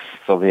politics.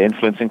 So they're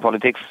influencing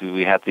politics.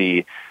 We had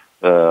just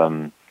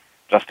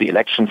the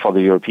election for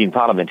the European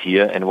Parliament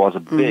here, and it was a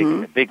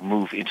big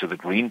move into the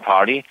Green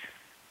Party,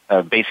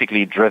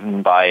 basically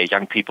driven by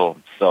young people.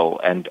 So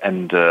and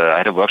I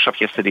had a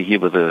workshop yesterday here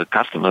with a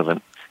customer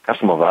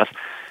of us,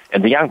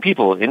 and the young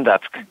people in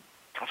that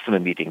customer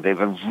meeting, they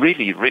were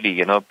really,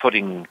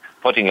 putting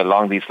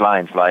along these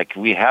lines, like,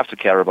 we have to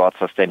care about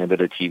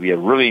sustainability, we are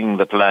ruining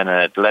the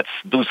planet, let's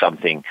do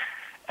something.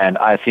 And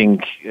I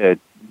think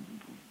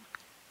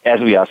as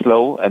we are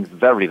slow and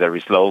very, very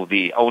slow,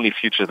 the only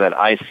future that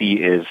I see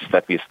is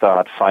that we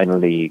start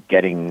finally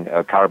getting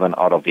carbon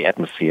out of the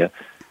atmosphere.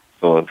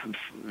 So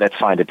let's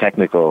find a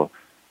technical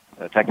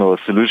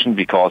solution,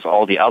 because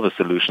all the other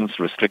solutions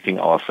restricting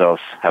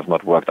ourselves have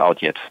not worked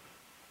out yet.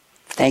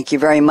 Thank you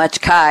very much,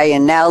 Kai.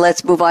 And now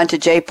let's move on to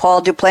J.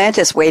 Paul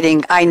Duplantis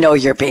waiting. I know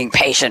you're being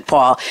patient,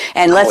 Paul.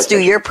 And let's do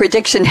your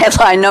prediction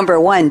headline number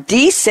 1,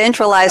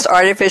 decentralized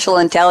artificial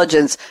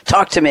intelligence.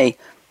 Talk to me.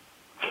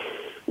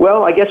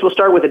 Well, I guess we'll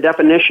start with the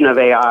definition of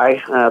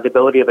AI, the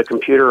ability of a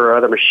computer or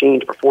other machine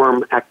to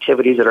perform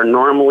activities that are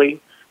normally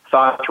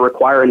thought to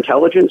require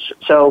intelligence.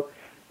 So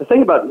the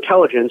thing about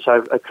intelligence, I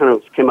kind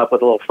of came up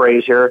with a little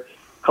phrase here,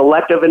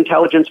 collective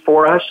intelligence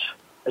for us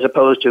as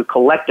opposed to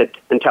collected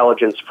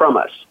intelligence from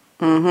us.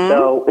 Mm-hmm.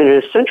 So in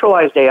a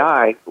centralized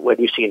AI, what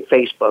you see in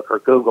Facebook or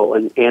Google,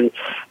 and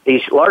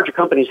these larger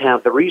companies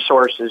have the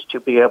resources to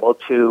be able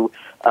to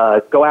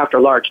go after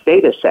large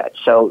data sets.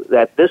 So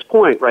at this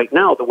point right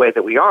now, the way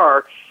that we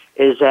are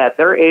is that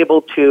they're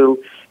able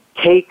to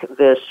take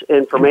this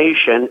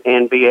information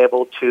and be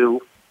able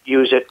to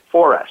use it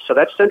for us. So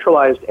that's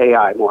centralized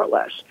AI, more or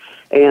less.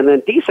 And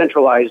then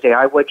decentralized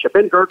AI, which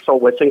Ben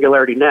Goerlich with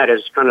SingularityNet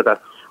is kind of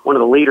one of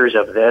the leaders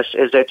of this,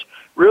 is it's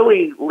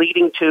really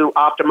leading to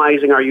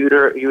optimizing our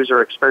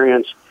user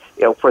experience,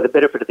 for the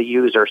benefit of the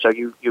user. So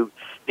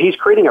he's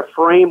creating a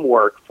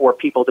framework for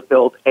people to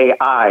build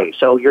AI.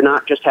 So you're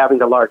not just having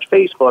the large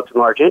Facebooks and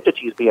large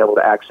entities be able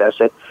to access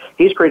it.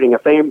 He's creating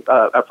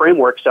a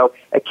framework so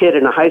a kid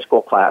in a high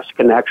school class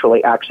can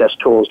actually access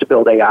tools to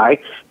build AI,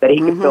 that he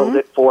can build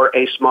it for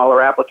a smaller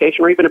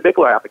application or even a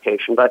bigger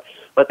application. But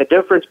the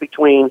difference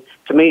between,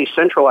 to me,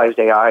 centralized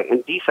AI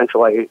and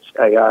decentralized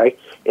AI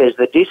is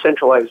that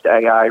decentralized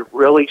AI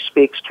really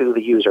speaks to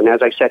the user. And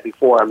as I said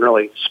before, I'm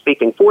really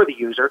speaking for the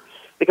user,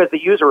 because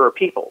the user are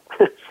people.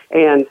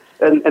 and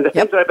the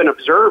things that I've been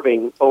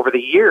observing over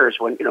the years,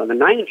 when, in the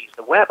 90s,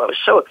 the web, I was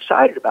so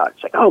excited about it.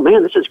 It's like, oh,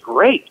 man, this is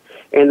great.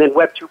 And then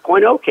Web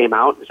 2.0 came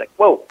out, and it's like,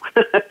 whoa,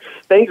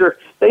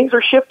 things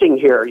are shifting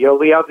here.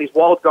 We have these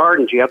walled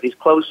gardens, you have these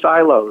closed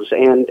silos,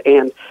 and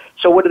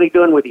so what are they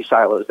doing with these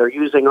silos? They're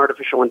using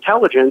artificial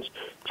intelligence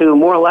to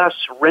more or less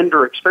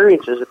render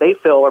experiences that they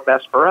feel are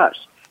best for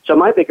us. So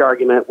my big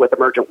argument with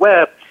emergent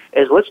web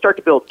is let's start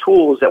to build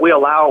tools that we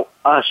allow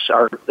us,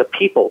 the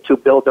people, to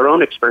build their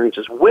own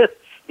experiences with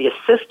the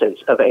assistance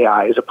of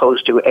AI as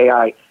opposed to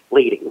AI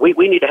leading. We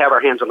need to have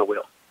our hands on the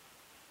wheel.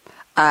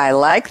 I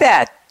like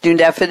that. New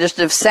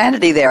definition of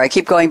sanity there. I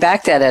keep going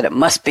back to that. It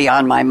must be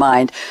on my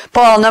mind.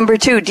 Paul, number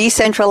 2,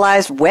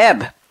 decentralized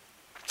web.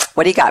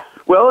 What do you got?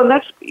 Well, and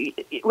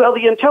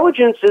the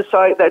intelligence is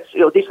that's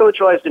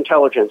decentralized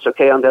intelligence.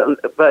 Okay,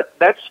 but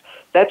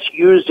that's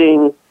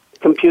using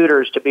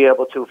computers to be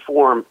able to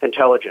form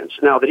intelligence.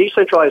 Now, the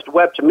decentralized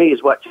web, to me,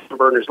 is what Tim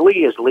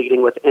Berners-Lee is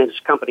leading with his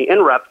company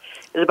Inrupt,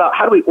 is about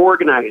how do we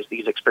organize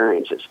these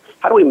experiences?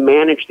 How do we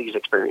manage these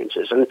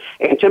experiences? And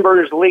Tim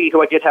Berners-Lee,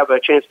 who I did have a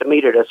chance to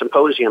meet at a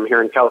symposium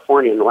here in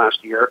California in the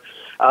last year,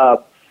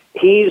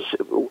 he's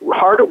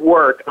hard at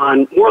work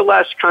on more or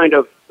less kind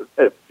of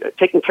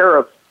taking care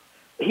of,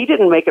 he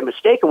didn't make a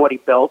mistake in what he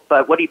built,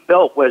 but what he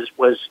built was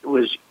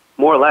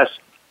more or less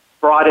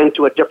brought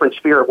into a different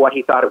sphere of what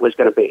he thought it was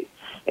going to be.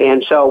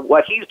 And so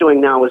what he's doing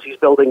now is he's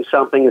building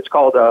something, it's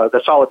called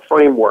the Solid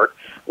Framework,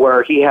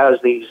 where he has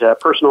these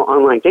personal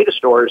online data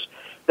stores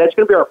that's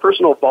going to be our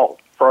personal vault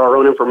for our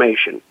own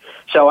information.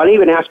 So I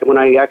even asked him, when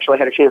I actually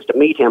had a chance to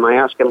meet him, I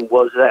asked him,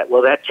 will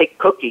that take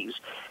cookies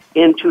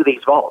into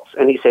these vaults?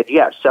 And he said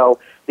yes. So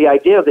the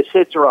idea of the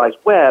decentralized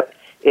web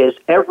is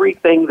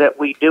everything that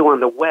we do on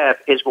the web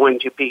is going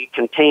to be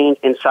contained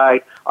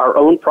inside our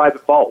own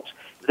private vaults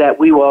that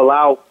we will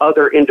allow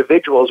other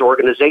individuals,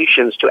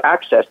 organizations to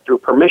access through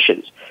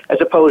permissions,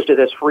 as opposed to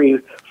this free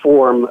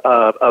form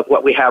of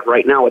what we have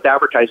right now with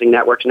advertising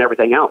networks and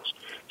everything else.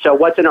 So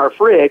what's in our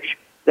fridge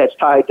that's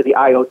tied to the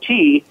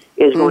IoT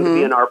is going to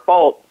be in our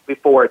vault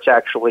before it's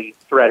actually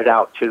threaded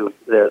out to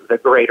the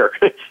greater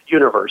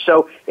universe.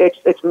 So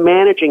it's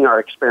managing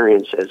our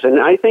experiences. And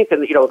I think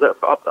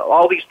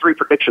all these 3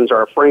 predictions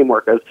are a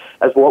framework of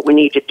what we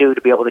need to do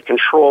to be able to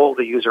control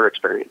the user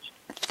experience.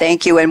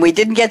 Thank you. And we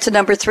didn't get to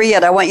number 3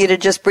 yet. I want you to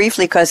just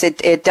briefly, because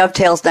it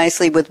dovetails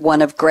nicely with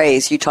one of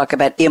Gray's. You talk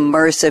about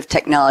immersive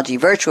technology,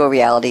 virtual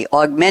reality,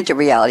 augmented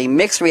reality,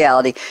 mixed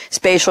reality,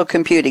 spatial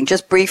computing.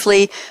 Just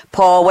briefly,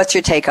 Paul, what's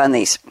your take on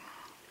these?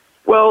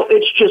 Well,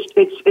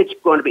 it's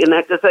going to be, and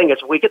that's the thing, is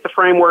we get the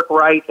framework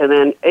right, and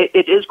then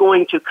it is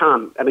going to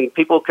come. I mean,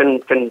 people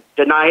can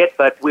deny it,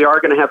 but we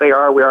are going to have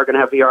AR, we are going to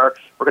have VR,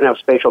 we're going to have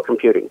spatial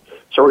computing.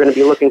 So we're going to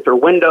be looking through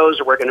windows,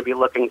 or we're going to be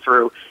looking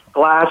through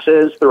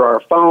glasses, through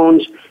our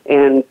phones,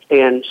 and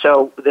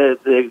so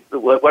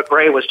what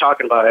Gray was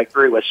talking about, I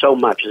agree with so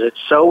much, is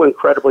it's so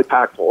incredibly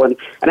impactful.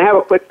 And I have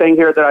a quick thing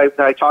here that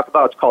I talk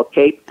about. It's called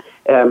CAPE,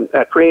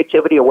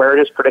 creativity,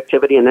 awareness,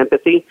 productivity, and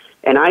empathy.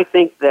 And I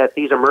think that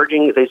these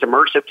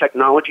immersive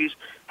technologies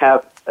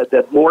have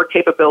the more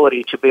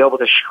capability to be able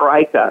to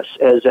strike us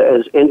as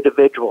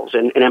individuals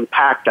and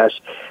impact us.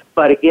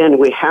 But again,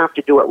 we have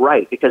to do it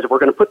right, because if we're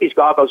going to put these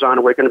goggles on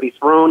and we're going to be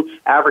thrown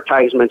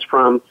advertisements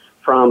from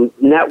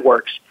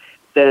networks,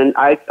 then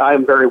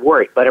I'm very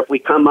worried. But if we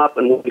come up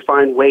and we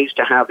find ways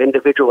to have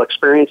individual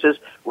experiences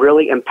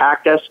really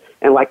impact us,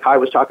 and like Kai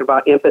was talking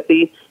about,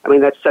 empathy, I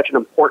mean, that's such an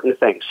important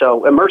thing.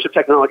 So immersive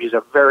technology is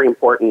a very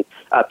important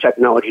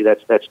technology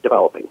that's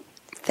developing.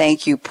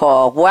 Thank you,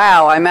 Paul.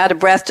 Wow, I'm out of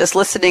breath just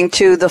listening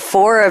to the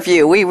 4 of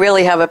you. We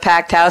really have a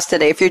packed house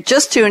today. If you're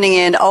just tuning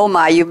in, oh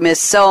my, you've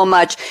missed so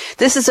much.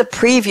 This is a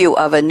preview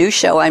of a new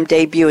show I'm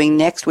debuting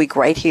next week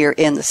right here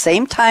in the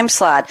same time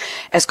slot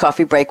as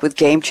Coffee Break with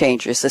Game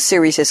Changers. The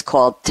series is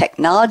called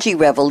Technology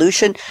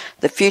Revolution,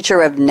 The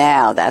Future of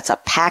Now. That's a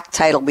packed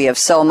title. We have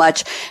so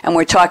much. And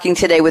we're talking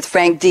today with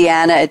Frank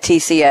Deanna at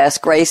TCS,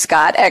 Gray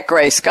Scott at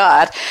Gray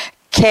Scott,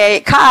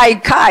 Kai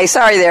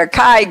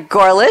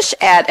Goerlich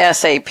at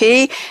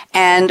SAP,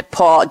 and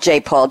J.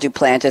 Paul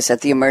Duplantis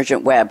at the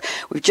Emergent Web.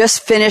 We've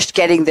just finished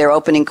getting their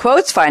opening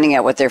quotes, finding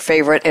out what their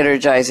favorite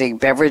energizing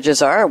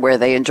beverages are, where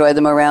they enjoy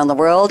them around the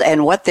world,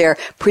 and what their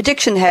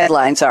prediction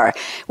headlines are.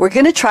 We're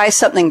going to try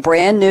something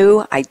brand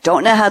new. I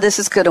don't know how this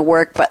is going to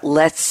work, but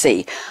let's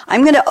see.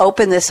 I'm going to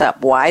open this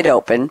up wide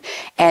open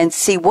and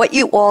see what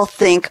you all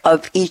think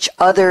of each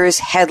other's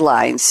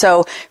headlines.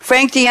 So,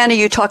 Frank, Deanna,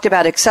 you talked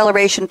about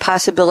acceleration,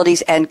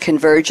 possibilities, and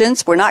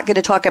convergence. We're not going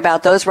to talk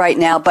about those right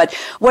now, but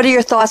what are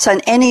your thoughts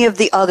on any of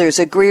the others?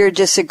 Agree or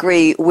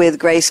disagree with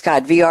Gray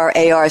Scott? VR,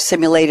 AR,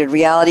 simulated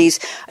realities,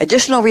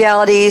 additional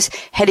realities,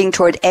 heading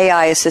toward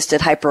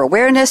AI-assisted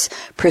hyper-awareness,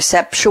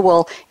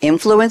 perceptual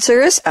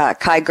influencers.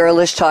 Kai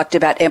Goerlich talked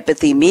about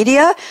empathy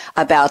media,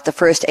 about the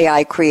first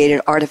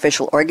AI-created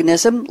artificial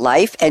organism,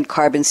 life, and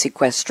carbon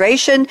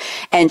sequestration.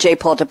 And J.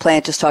 Paul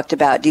Duplantis talked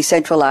about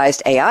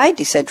decentralized AI,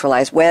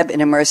 decentralized web,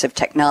 and immersive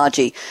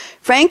technology.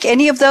 Frank,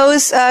 any of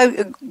those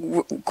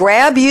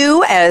grab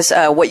you as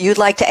what you'd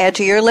like to add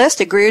to your list?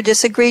 Agree or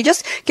disagree?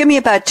 Just give me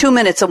about 2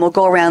 minutes and we'll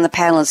go around the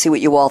panel and see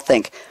what you all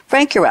think.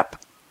 Frank, you're up.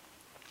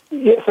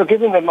 Yeah, so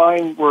given that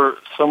mine were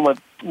somewhat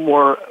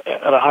more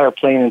at a higher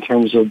plane in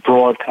terms of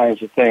broad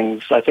kinds of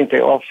things, I think they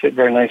all fit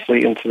very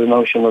nicely into the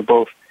notion of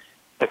both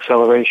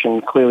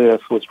acceleration. Clearly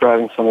that's what's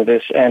driving some of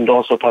this, and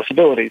also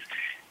possibilities.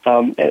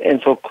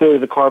 And so clearly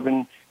the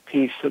carbon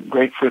piece,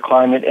 great for the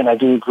climate, and I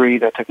do agree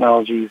that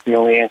technology is the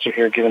only answer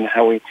here, given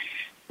how we've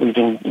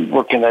been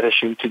working that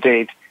issue to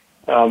date.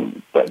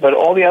 But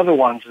all the other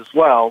ones as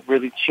well,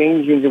 really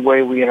changing the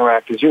way we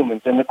interact as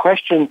humans. And the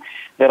question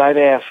that I'd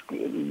ask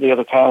the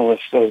other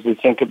panelists as we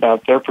think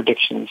about their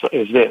predictions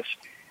is this.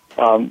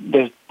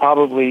 There's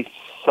probably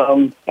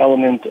some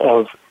element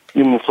of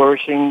human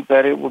flourishing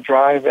that it will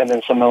drive, and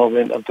then some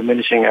element of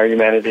diminishing our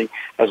humanity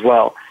as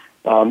well.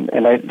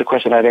 The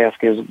question I'd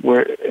ask is,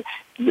 where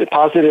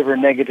positive or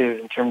negative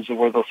in terms of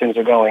where those things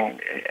are going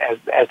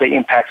as they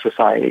impact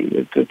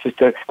society? It's just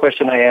a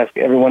question I ask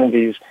every one of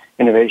these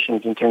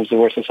innovations in terms of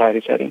where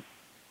society's heading.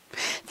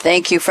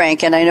 Thank you,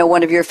 Frank. And I know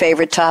one of your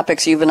favorite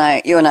topics, you and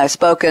I have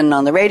spoken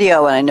on the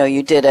radio, and I know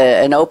you did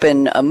an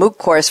open MOOC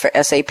course for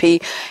SAP,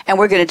 and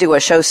we're going to do a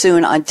show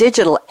soon on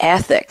digital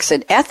ethics.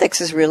 And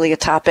ethics is really a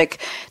topic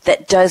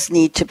that does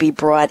need to be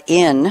brought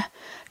in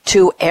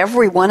to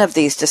every one of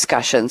these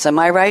discussions. Am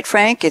I right,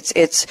 Frank?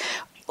 It's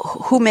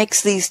who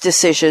makes these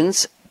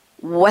decisions,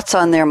 what's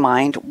on their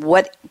mind,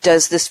 what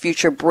does this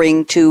future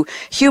bring to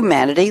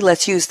humanity?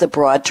 Let's use the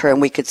broad term.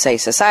 We could say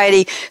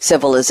society,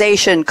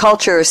 civilization,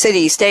 culture,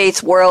 cities,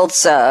 states,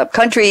 worlds,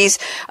 countries,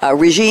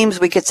 regimes.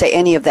 We could say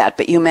any of that,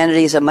 but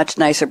humanity is a much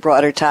nicer,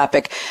 broader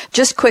topic.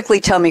 Just quickly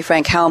tell me,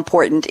 Frank, how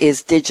important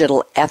is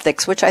digital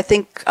ethics, which I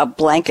think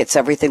blankets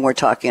everything we're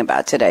talking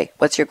about today.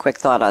 What's your quick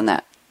thought on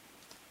that?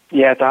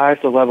 Yeah, at the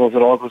highest of levels,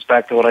 it all goes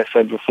back to what I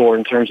said before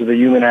in terms of the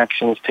human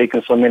actions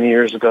taken so many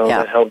years ago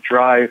that helped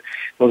drive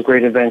those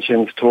great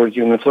inventions towards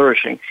human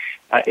flourishing.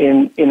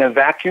 In a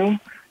vacuum,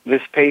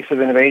 this pace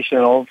of innovation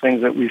and all the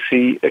things that we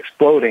see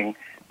exploding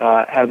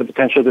have the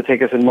potential to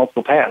take us in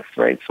multiple paths,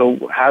 right?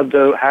 So how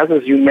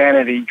does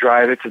humanity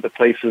drive it to the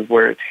places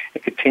where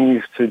it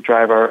continues to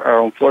drive our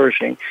own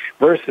flourishing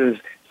versus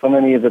so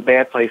many of the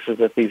bad places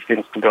that these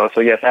things can go?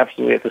 So yes,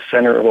 absolutely at the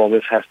center of all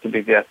this has to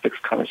be the ethics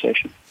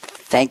conversation.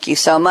 Thank you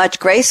so much.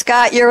 Gray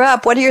Scott, you're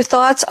up. What are your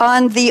thoughts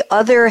on the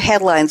other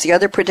headlines, the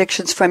other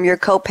predictions from your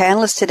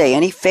co-panelists today?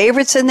 Any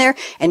favorites in there?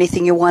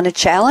 Anything you want to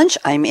challenge?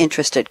 I'm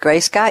interested.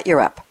 Gray Scott, you're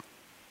up.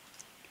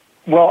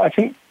 Well, I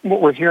think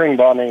what we're hearing,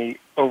 Bonnie,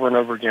 over and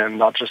over again,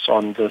 not just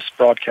on this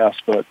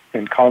broadcast, but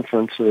in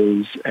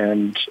conferences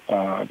and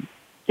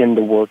in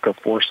the work of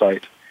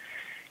foresight,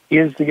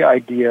 is the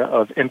idea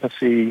of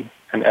empathy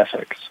and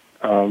ethics.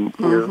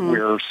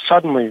 We're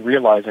suddenly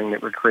realizing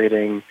that we're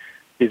creating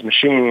these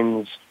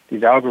machines,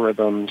 these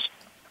algorithms,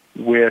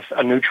 with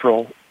a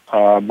neutral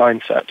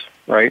mindset,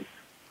 right?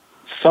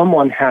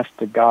 Someone has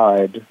to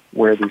guide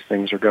where these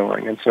things are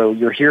going. And so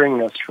you're hearing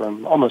this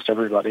from almost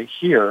everybody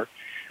here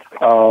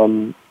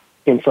in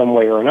some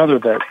way or another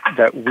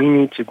that we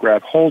need to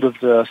grab hold of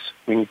this.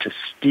 We need to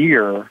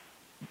steer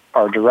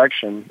our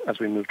direction as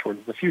we move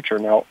towards the future.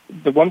 Now,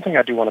 the one thing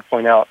I do want to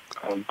point out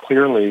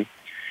clearly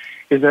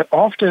is that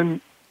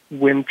often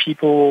when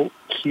people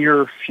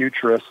hear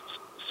futurists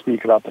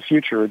speak about the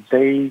future,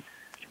 they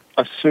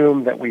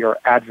assume that we are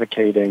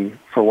advocating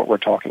for what we're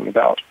talking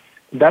about.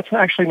 That's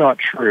actually not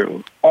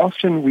true.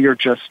 Often we are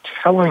just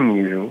telling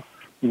you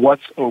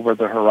what's over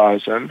the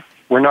horizon.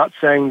 We're not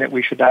saying that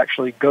we should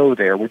actually go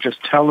there. We're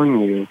just telling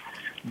you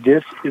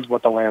this is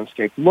what the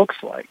landscape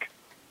looks like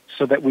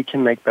so that we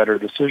can make better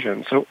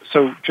decisions.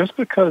 So just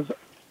because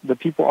the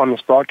people on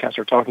this broadcast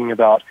are talking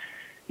about,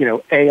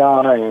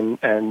 AI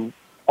and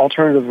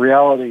alternative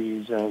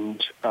realities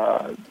and,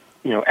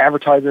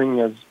 advertising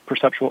as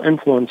perceptual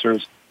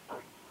influencers,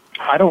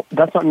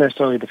 that's not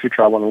necessarily the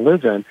future I want to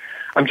live in.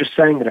 I'm just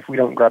saying that if we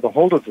don't grab a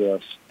hold of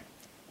this,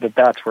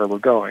 that's where we're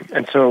going.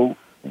 And so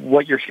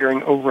what you're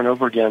hearing over and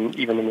over again,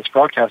 even in this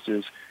broadcast,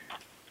 is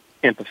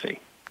empathy,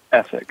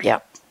 ethics. Yeah.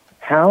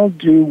 how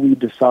do we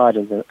decide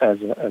as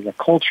a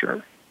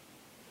culture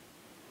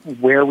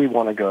where we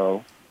want to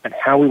go and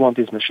how we want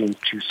these machines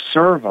to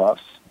serve us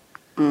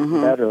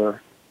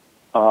better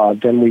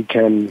than we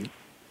can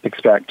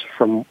expect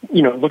from,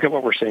 look at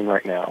what we're seeing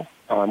right now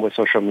with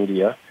social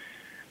media.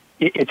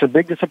 It's a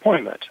big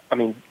disappointment. I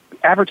mean,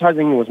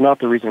 advertising was not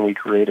the reason we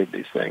created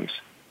these things.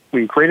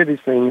 We created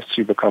these things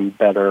to become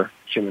better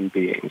human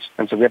beings,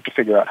 and so we have to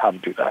figure out how to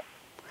do that.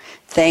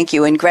 Thank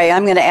you. And Gray,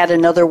 I'm going to add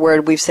another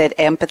word. We've said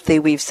empathy,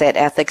 we've said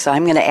ethics.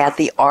 I'm going to add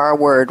the R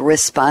word,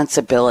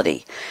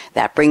 responsibility.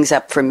 That brings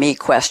up for me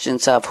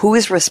questions of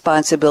whose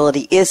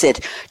responsibility is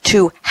it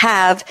to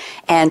have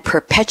and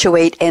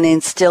perpetuate and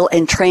instill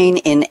and train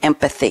in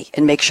empathy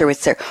and make sure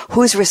it's there?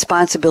 Whose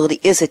responsibility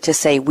is it to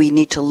say we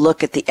need to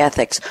look at the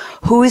ethics?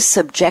 Whose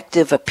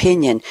subjective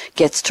opinion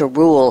gets to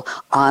rule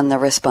on the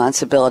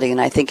responsibility?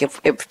 And I think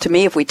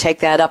if we take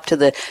that up to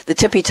the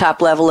tippy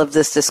top level of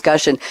this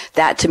discussion,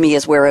 that to me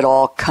is where it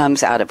all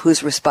comes out of,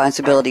 whose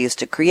responsibility is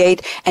to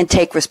create and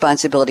take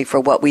responsibility for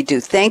what we do.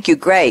 Thank you,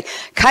 Gray.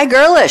 Kai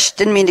Goerlich,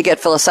 didn't mean to get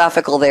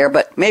philosophical there,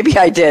 but maybe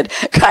I did.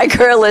 Kai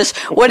Goerlich,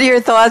 what are your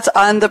thoughts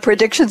on the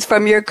predictions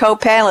from your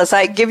co-panelists?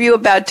 I give you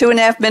about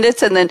 2.5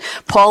 minutes, and then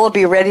Paul will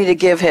be ready to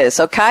give his.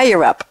 So, Kai,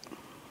 you're up.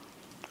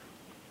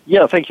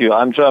 Yeah, thank you.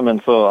 I'm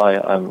German, so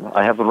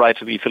I have the right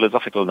to be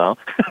philosophical now.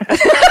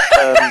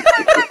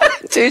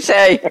 Touche.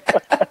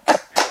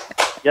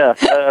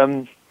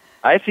 Yeah.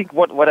 I think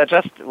what I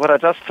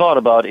just thought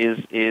about is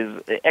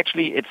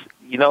actually it's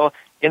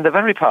in the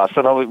very past.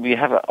 So now we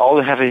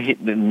all have a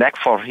knack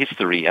for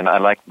history, and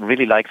I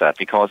really like that,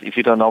 because if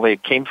you don't know where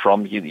it came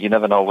from, you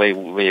never know where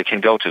you can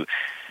go to.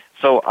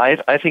 So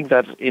I think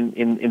that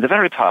in the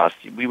very past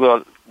we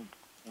were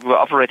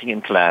operating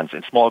in clans,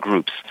 in small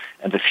groups,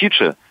 and the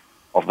future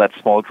of that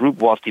small group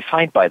was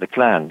defined by the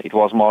clan. It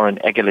was more an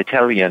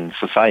egalitarian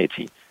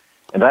society.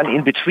 And then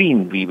in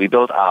between, we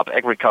built up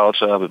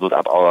agriculture, we built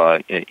up our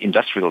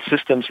industrial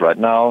systems right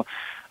now,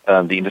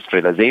 the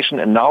industrialization,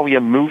 and now we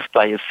are moved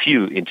by a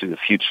few into the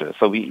future.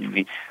 So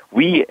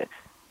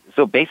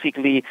so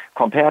basically,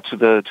 compared to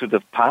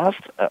the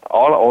past,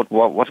 all out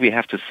what we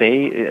have to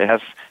say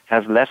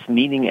has less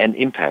meaning and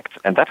impact,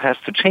 and that has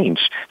to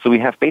change. So we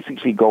have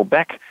basically go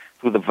back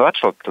to the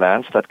virtual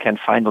clans that can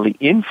finally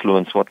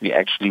influence what we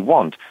actually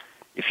want.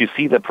 If you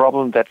see the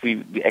problem that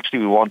we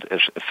want a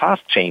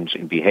fast change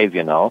in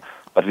behavior now,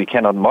 but we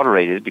cannot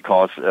moderate it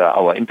because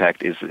our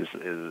impact is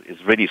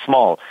really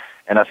small.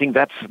 And I think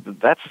that's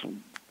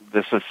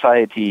the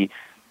society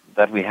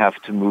that we have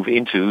to move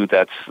into,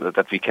 that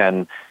we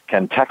can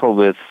tackle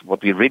with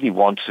what we really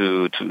want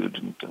to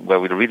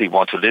where we really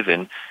want to live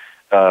in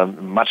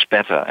much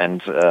better.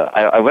 And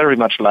I very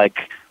much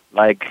like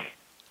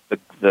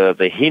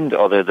the hint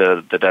or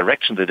the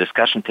direction the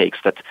discussion takes,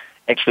 that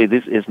actually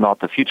this is not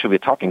the future we're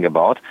talking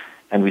about,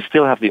 and we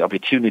still have the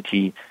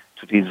opportunity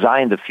to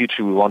design the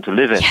future we want to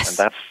live in. Yes.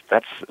 And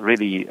that's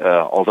really,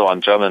 although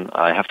I'm German,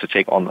 I have to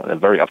take on a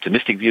very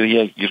optimistic view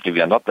here. Usually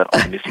we are not that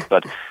optimistic,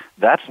 but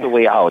that's the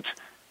way out.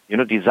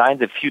 Design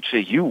the future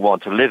you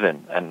want to live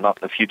in, and not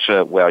a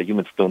future where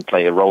humans don't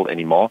play a role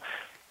anymore.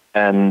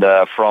 And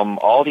from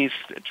all these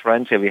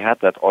trends here, we had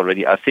that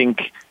already. I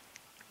think,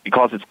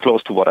 because it's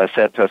close to what I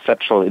said,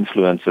 perceptual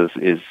influences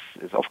is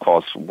of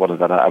course what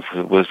that I've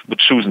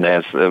chosen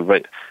as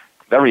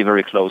very,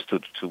 very close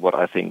to what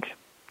I think.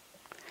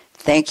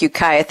 Thank you,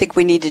 Kai. I think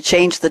we need to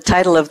change the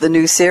title of the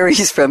new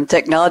series from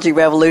Technology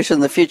Revolution,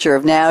 the Future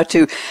of Now,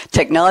 to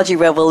Technology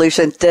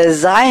Revolution,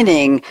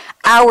 Designing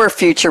Our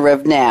Future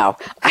of Now.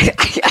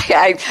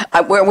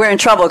 We're in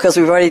trouble because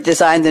we've already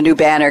designed the new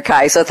banner,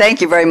 Kai. So thank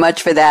you very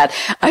much for that.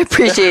 I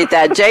appreciate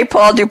that. J.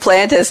 Paul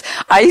Duplantis,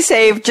 I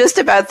saved just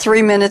about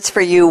 3 minutes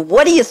for you.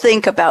 What do you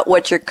think about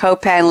what your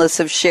co-panelists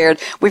have shared?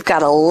 We've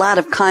got a lot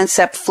of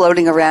concept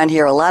floating around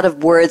here, a lot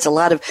of words, a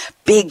lot of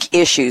big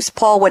issues.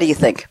 Paul, what do you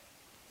think?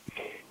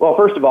 Well,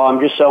 first of all,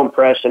 I'm just so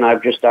impressed, and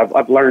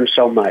I've learned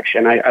so much,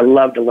 and I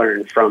love to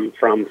learn from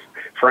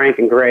Frank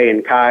and Gray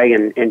and Kai,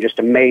 and just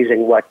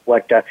amazing what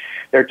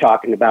they're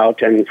talking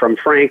about. And from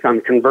Frank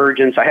on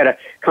convergence, I had a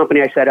company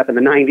I set up in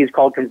the 90s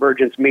called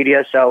Convergence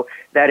Media, so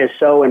that is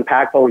so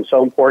impactful and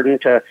so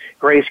important. To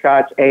Gray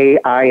Scott's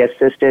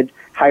AI-assisted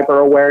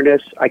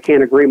hyper-awareness, I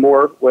can't agree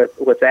more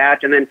with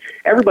that. And then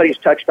everybody's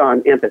touched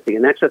on empathy,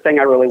 and that's the thing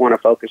I really want to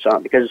focus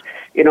on, because,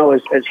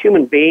 as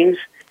human beings,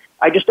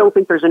 I just don't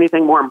think there's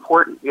anything more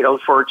important,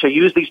 to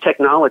use these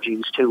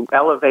technologies to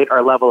elevate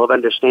our level of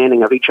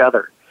understanding of each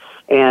other.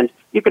 And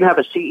you can have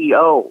a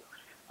CEO.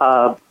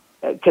 What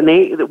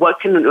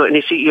can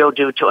a CEO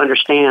do to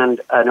understand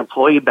an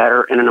employee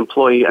better and an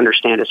employee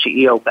understand a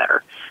CEO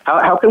better?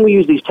 How can we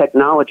use these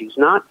technologies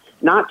not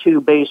to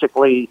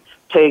basically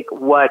take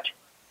what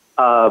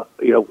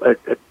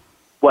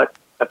what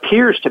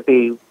appears to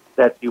be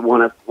that you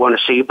want to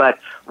see, but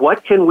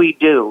what can we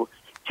do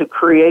to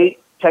create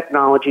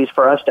technologies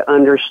for us to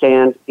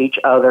understand each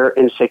other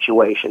in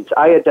situations?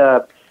 I had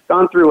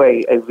gone through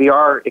a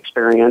VR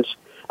experience.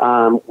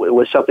 It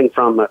was something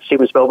from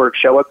Steven Spielberg's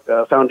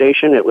Shoah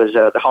Foundation. It was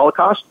the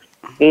Holocaust,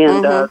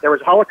 and there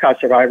was a Holocaust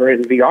survivor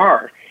in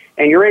VR,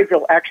 And you're able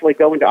to actually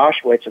go into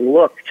Auschwitz and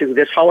look to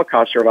this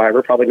Holocaust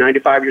survivor, probably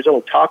 95 years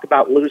old, talk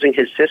about losing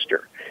his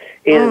sister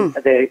in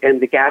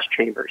the gas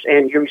chambers.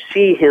 And you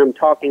see him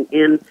talking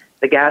in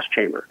the gas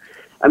chamber.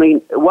 I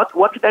mean, what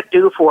could that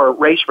do for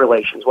race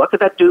relations? What could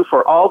that do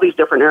for all these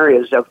different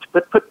areas of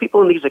put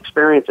people in these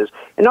experiences?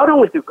 And not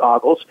only through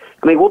goggles.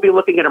 I mean, we'll be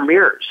looking at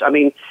mirrors. I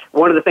mean,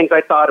 one of the things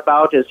I thought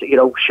about is,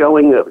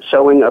 showing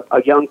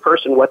a young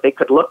person what they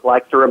could look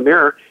like through a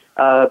mirror,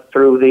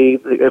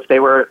 if they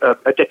were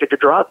addicted to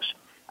drugs.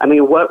 I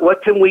mean,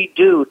 what can we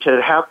do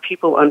to have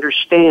people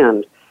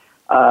understand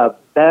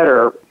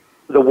better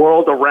the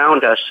world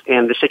around us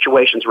and the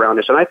situations around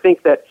us? And I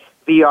think that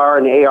VR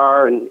and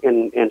AR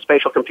and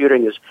spatial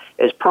computing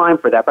is prime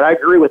for that. But I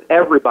agree with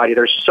everybody.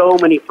 There's so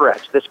many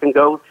threats. This can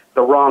go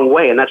the wrong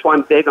way, and that's why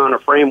I'm big on a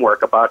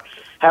framework about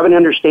having an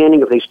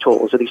understanding of these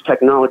tools, of these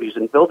technologies,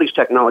 and build these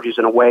technologies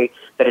in a way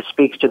that it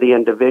speaks to the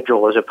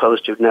individual as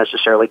opposed to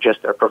necessarily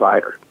just their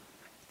provider.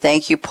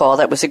 Thank you, Paul.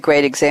 That was a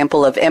great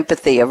example of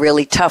empathy, a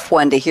really tough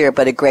one to hear,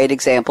 but a great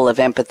example of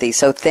empathy.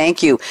 So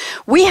thank you.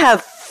 We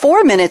have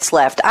 4 minutes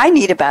left. I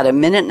need about a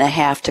minute and a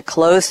half to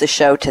close the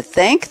show to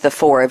thank the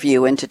four of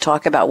you and to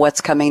talk about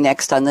what's coming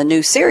next on the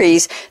new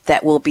series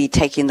that will be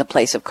taking the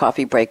place of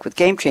Coffee Break with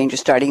Game Changers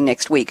starting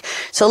next week.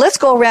 So let's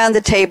go around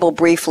the table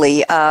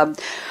briefly.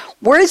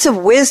 Words of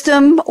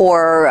wisdom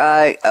or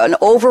an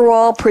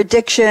overall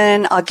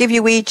prediction. I'll give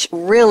you each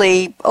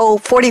really,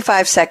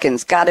 45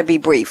 seconds. Got to be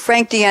brief.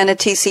 Frank Deanna,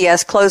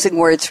 TCS, closing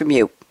words from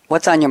you.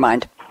 What's on your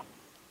mind?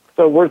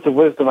 So words of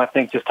wisdom, I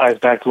think, just ties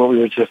back to what we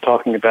were just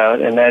talking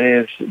about, and that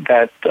is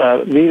that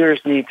leaders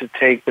need to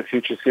take the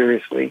future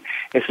seriously.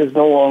 This is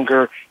no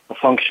longer a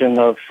function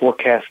of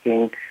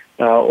forecasting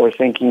or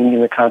thinking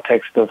in the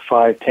context of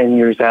 5-10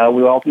 years out.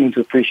 We all need to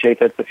appreciate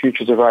that the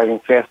future is arriving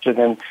faster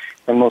than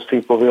most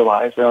people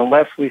realize. And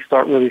unless we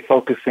start really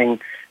focusing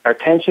our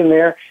attention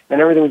there,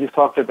 then everything we just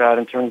talked about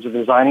in terms of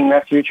designing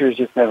that future is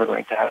just never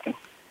going to happen.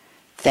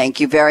 Thank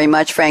you very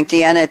much, Frank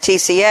Deanna at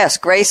TCS.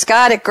 Gray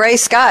Scott at Gray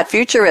Scott,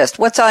 Futurist.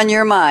 What's on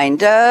your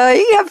mind?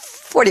 You have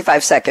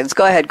 45 seconds.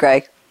 Go ahead,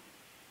 Gray.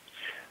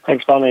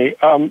 Thanks, Bonnie.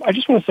 I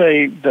just want to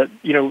say that,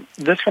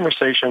 this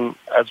conversation,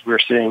 as we're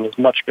seeing, is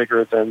much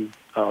bigger than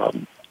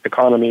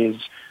economies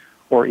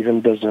or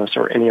even business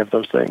or any of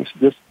those things.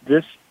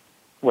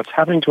 What's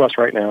happening to us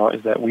right now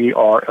is that we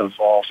are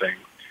evolving.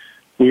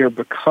 We are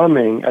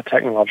becoming a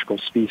technological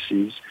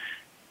species.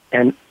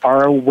 And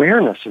our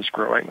awareness is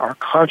growing, our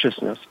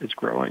consciousness is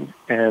growing,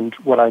 and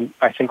what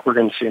I think we're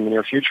going to see in the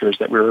near future is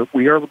that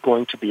we are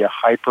going to be a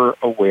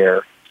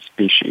hyper-aware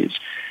species,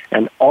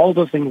 and all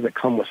the things that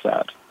come with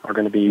that are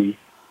going to be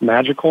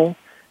magical,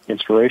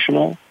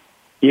 inspirational,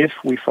 if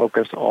we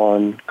focus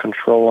on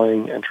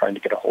controlling and trying to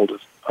get a hold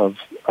of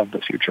the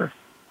future.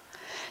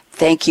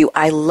 Thank you.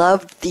 I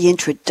loved the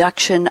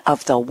introduction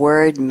of the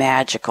word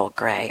magical,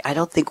 Gray. I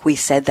don't think we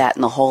said that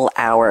in the whole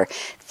hour.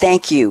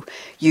 Thank you.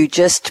 You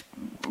just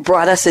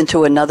brought us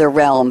into another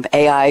realm,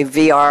 AI,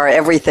 VR,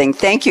 everything.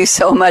 Thank you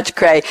so much,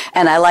 Gray.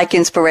 And I like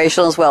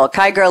inspirational as well.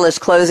 Kai Goerlich,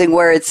 closing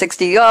word,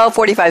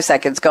 45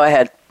 seconds. Go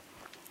ahead.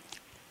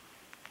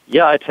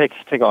 Yeah, I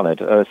take on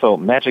it. So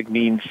magic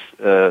means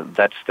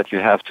that you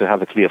have to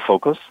have a clear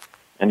focus,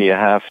 and you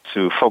have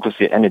to focus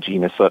your energy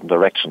in a certain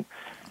direction.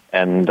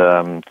 And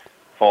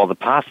for the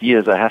past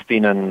years, I have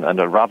been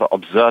a rather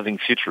observing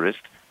futurist,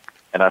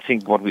 and I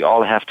think what we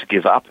all have to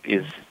give up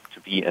is to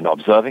be an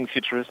observing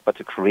futurist, but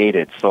to create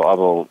it. So I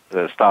will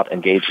start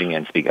engaging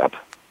and speak up.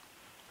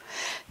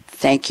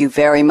 Thank you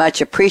very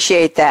much.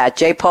 Appreciate that.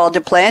 J. Paul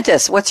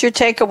Duplantis, what's your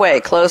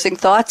takeaway? Closing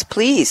thoughts,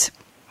 please.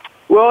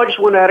 Well, I just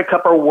want to add a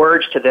couple of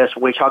words to this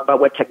when we talk about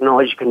what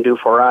technology can do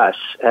for us.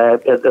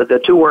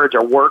 The two words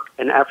are work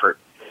and effort.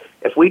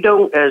 If we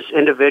don't, as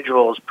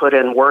individuals, put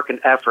in work and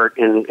effort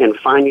in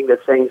finding the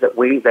things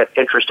that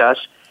interest us,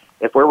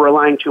 if we're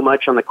relying too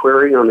much on the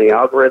query, on the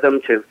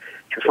algorithm to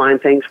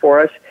find things for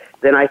us,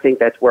 then I think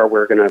that's where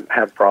we're going to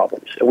have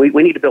problems. We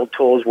need to build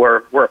tools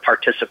where we're a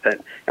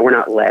participant and we're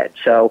not led.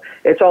 So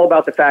it's all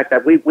about the fact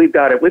that we've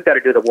got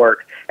to do the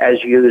work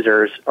as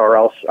users, or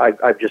else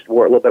I'm just a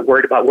little bit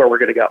worried about where we're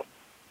going to go.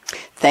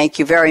 Thank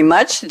you very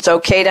much. It's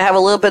okay to have a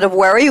little bit of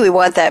worry. We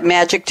want that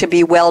magic to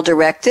be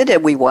well-directed,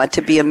 and we want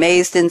to be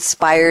amazed,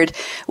 inspired.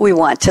 We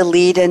want to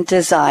lead and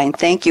design.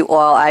 Thank you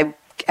all.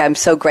 I'm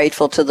so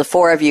grateful to the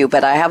four of you,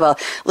 but I have a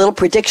little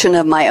prediction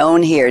of my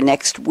own here.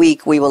 Next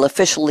week, we will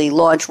officially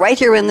launch right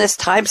here in this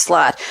time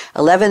slot,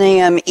 11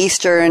 a.m.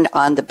 Eastern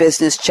on the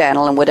Business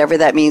Channel, and whatever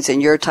that means in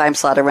your time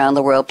slot around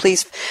the world,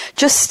 please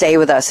just stay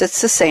with us.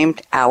 It's the same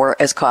hour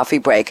as Coffee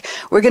Break.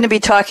 We're going to be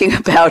talking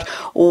about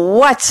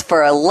what's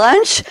for a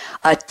lunch,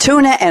 a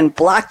tuna and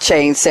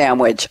blockchain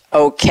sandwich.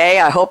 Okay,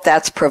 I hope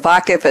that's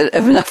provocative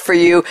enough for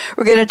you.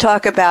 We're going to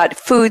talk about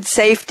food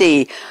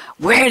safety.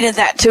 Where did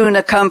that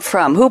tuna come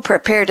from? Who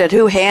prepared it?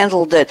 Who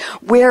handled it?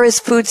 Where is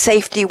food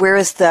safety? Where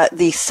is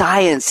the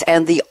science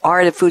and the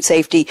art of food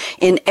safety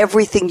in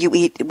everything you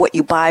eat, what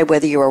you buy,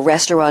 whether you're a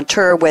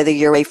restaurateur, whether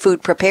you're a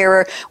food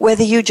preparer,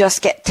 whether you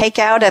just get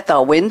takeout at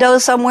the window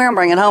somewhere and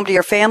bring it home to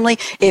your family,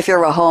 if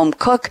you're a home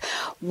cook?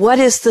 What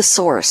is the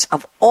source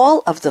of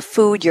all of the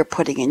food you're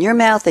putting in your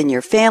mouth and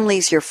your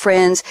families, your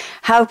friends?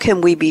 How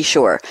can we be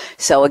sure?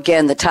 So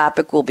again, the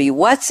topic will be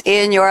what's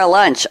in your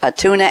lunch, a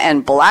tuna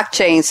and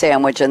blockchain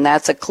sandwich, and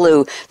that's a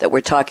clue that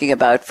we're talking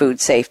about food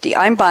safety.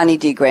 I'm Bonnie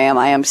D. Graham.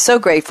 I am so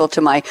grateful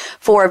to my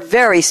 4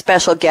 very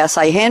special guests.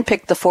 I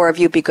handpicked the 4 of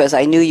you because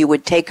I knew you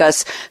would take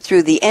us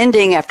through the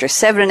ending after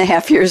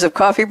 7.5 years of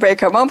Coffee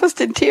Break. I'm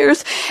almost in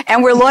tears.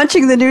 And we're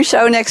launching the new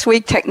show next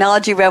week,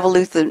 Technology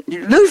Revolution,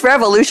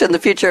 the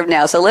Future of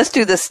Now. So let's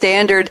do the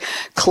standard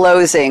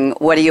closing.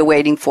 What are you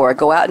waiting for?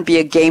 Go out and be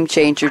a game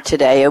changer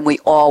today. And we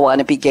all want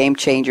to be game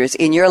changers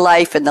in your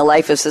life and the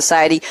life of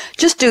society.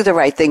 Just do the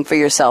right thing for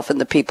yourself and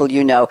the people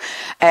you know.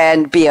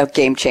 And be a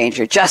game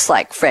changer, just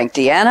like Frank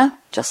Deanna,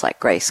 just like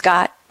Gray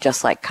Scott,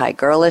 just like Kai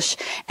Goerlich,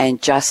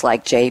 and just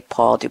like J.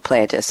 Paul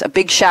Duplantis. A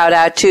big shout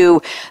out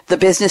to the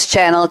Business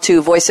Channel,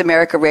 to Voice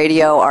America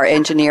Radio, our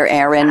engineer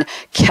Aaron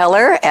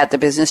Keller at the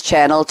Business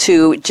Channel,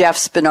 to Jeff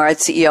Spinard,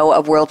 CEO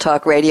of World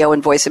Talk Radio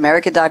and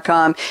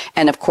VoiceAmerica.com,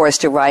 and of course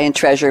to Ryan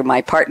Treasure,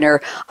 my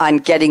partner on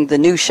getting the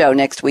new show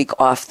next week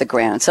off the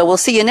ground. So we'll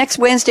see you next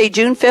Wednesday,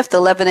 June 5th,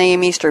 11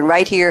 a.m. Eastern,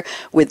 right here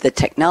with the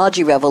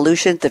Technology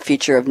Revolution, the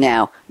Future of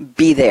Now.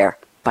 Be there.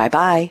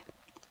 Bye-bye.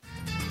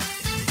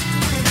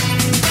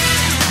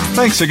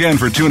 Thanks again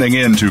for tuning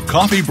in to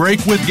Coffee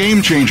Break with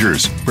Game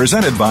Changers,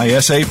 presented by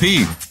SAP.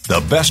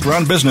 The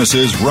best-run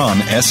businesses run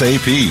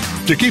SAP.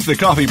 To keep the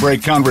Coffee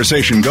Break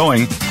conversation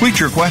going, tweet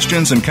your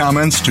questions and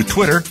comments to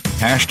Twitter,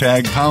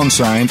 #SAPRADIO.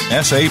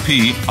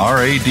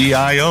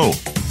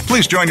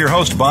 Please join your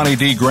host, Bonnie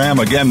D. Graham,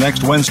 again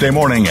next Wednesday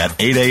morning at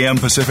 8 a.m.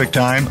 Pacific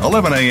Time,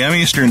 11 a.m.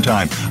 Eastern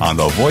Time on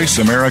the Voice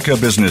America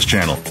Business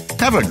Channel.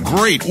 Have a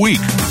great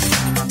week.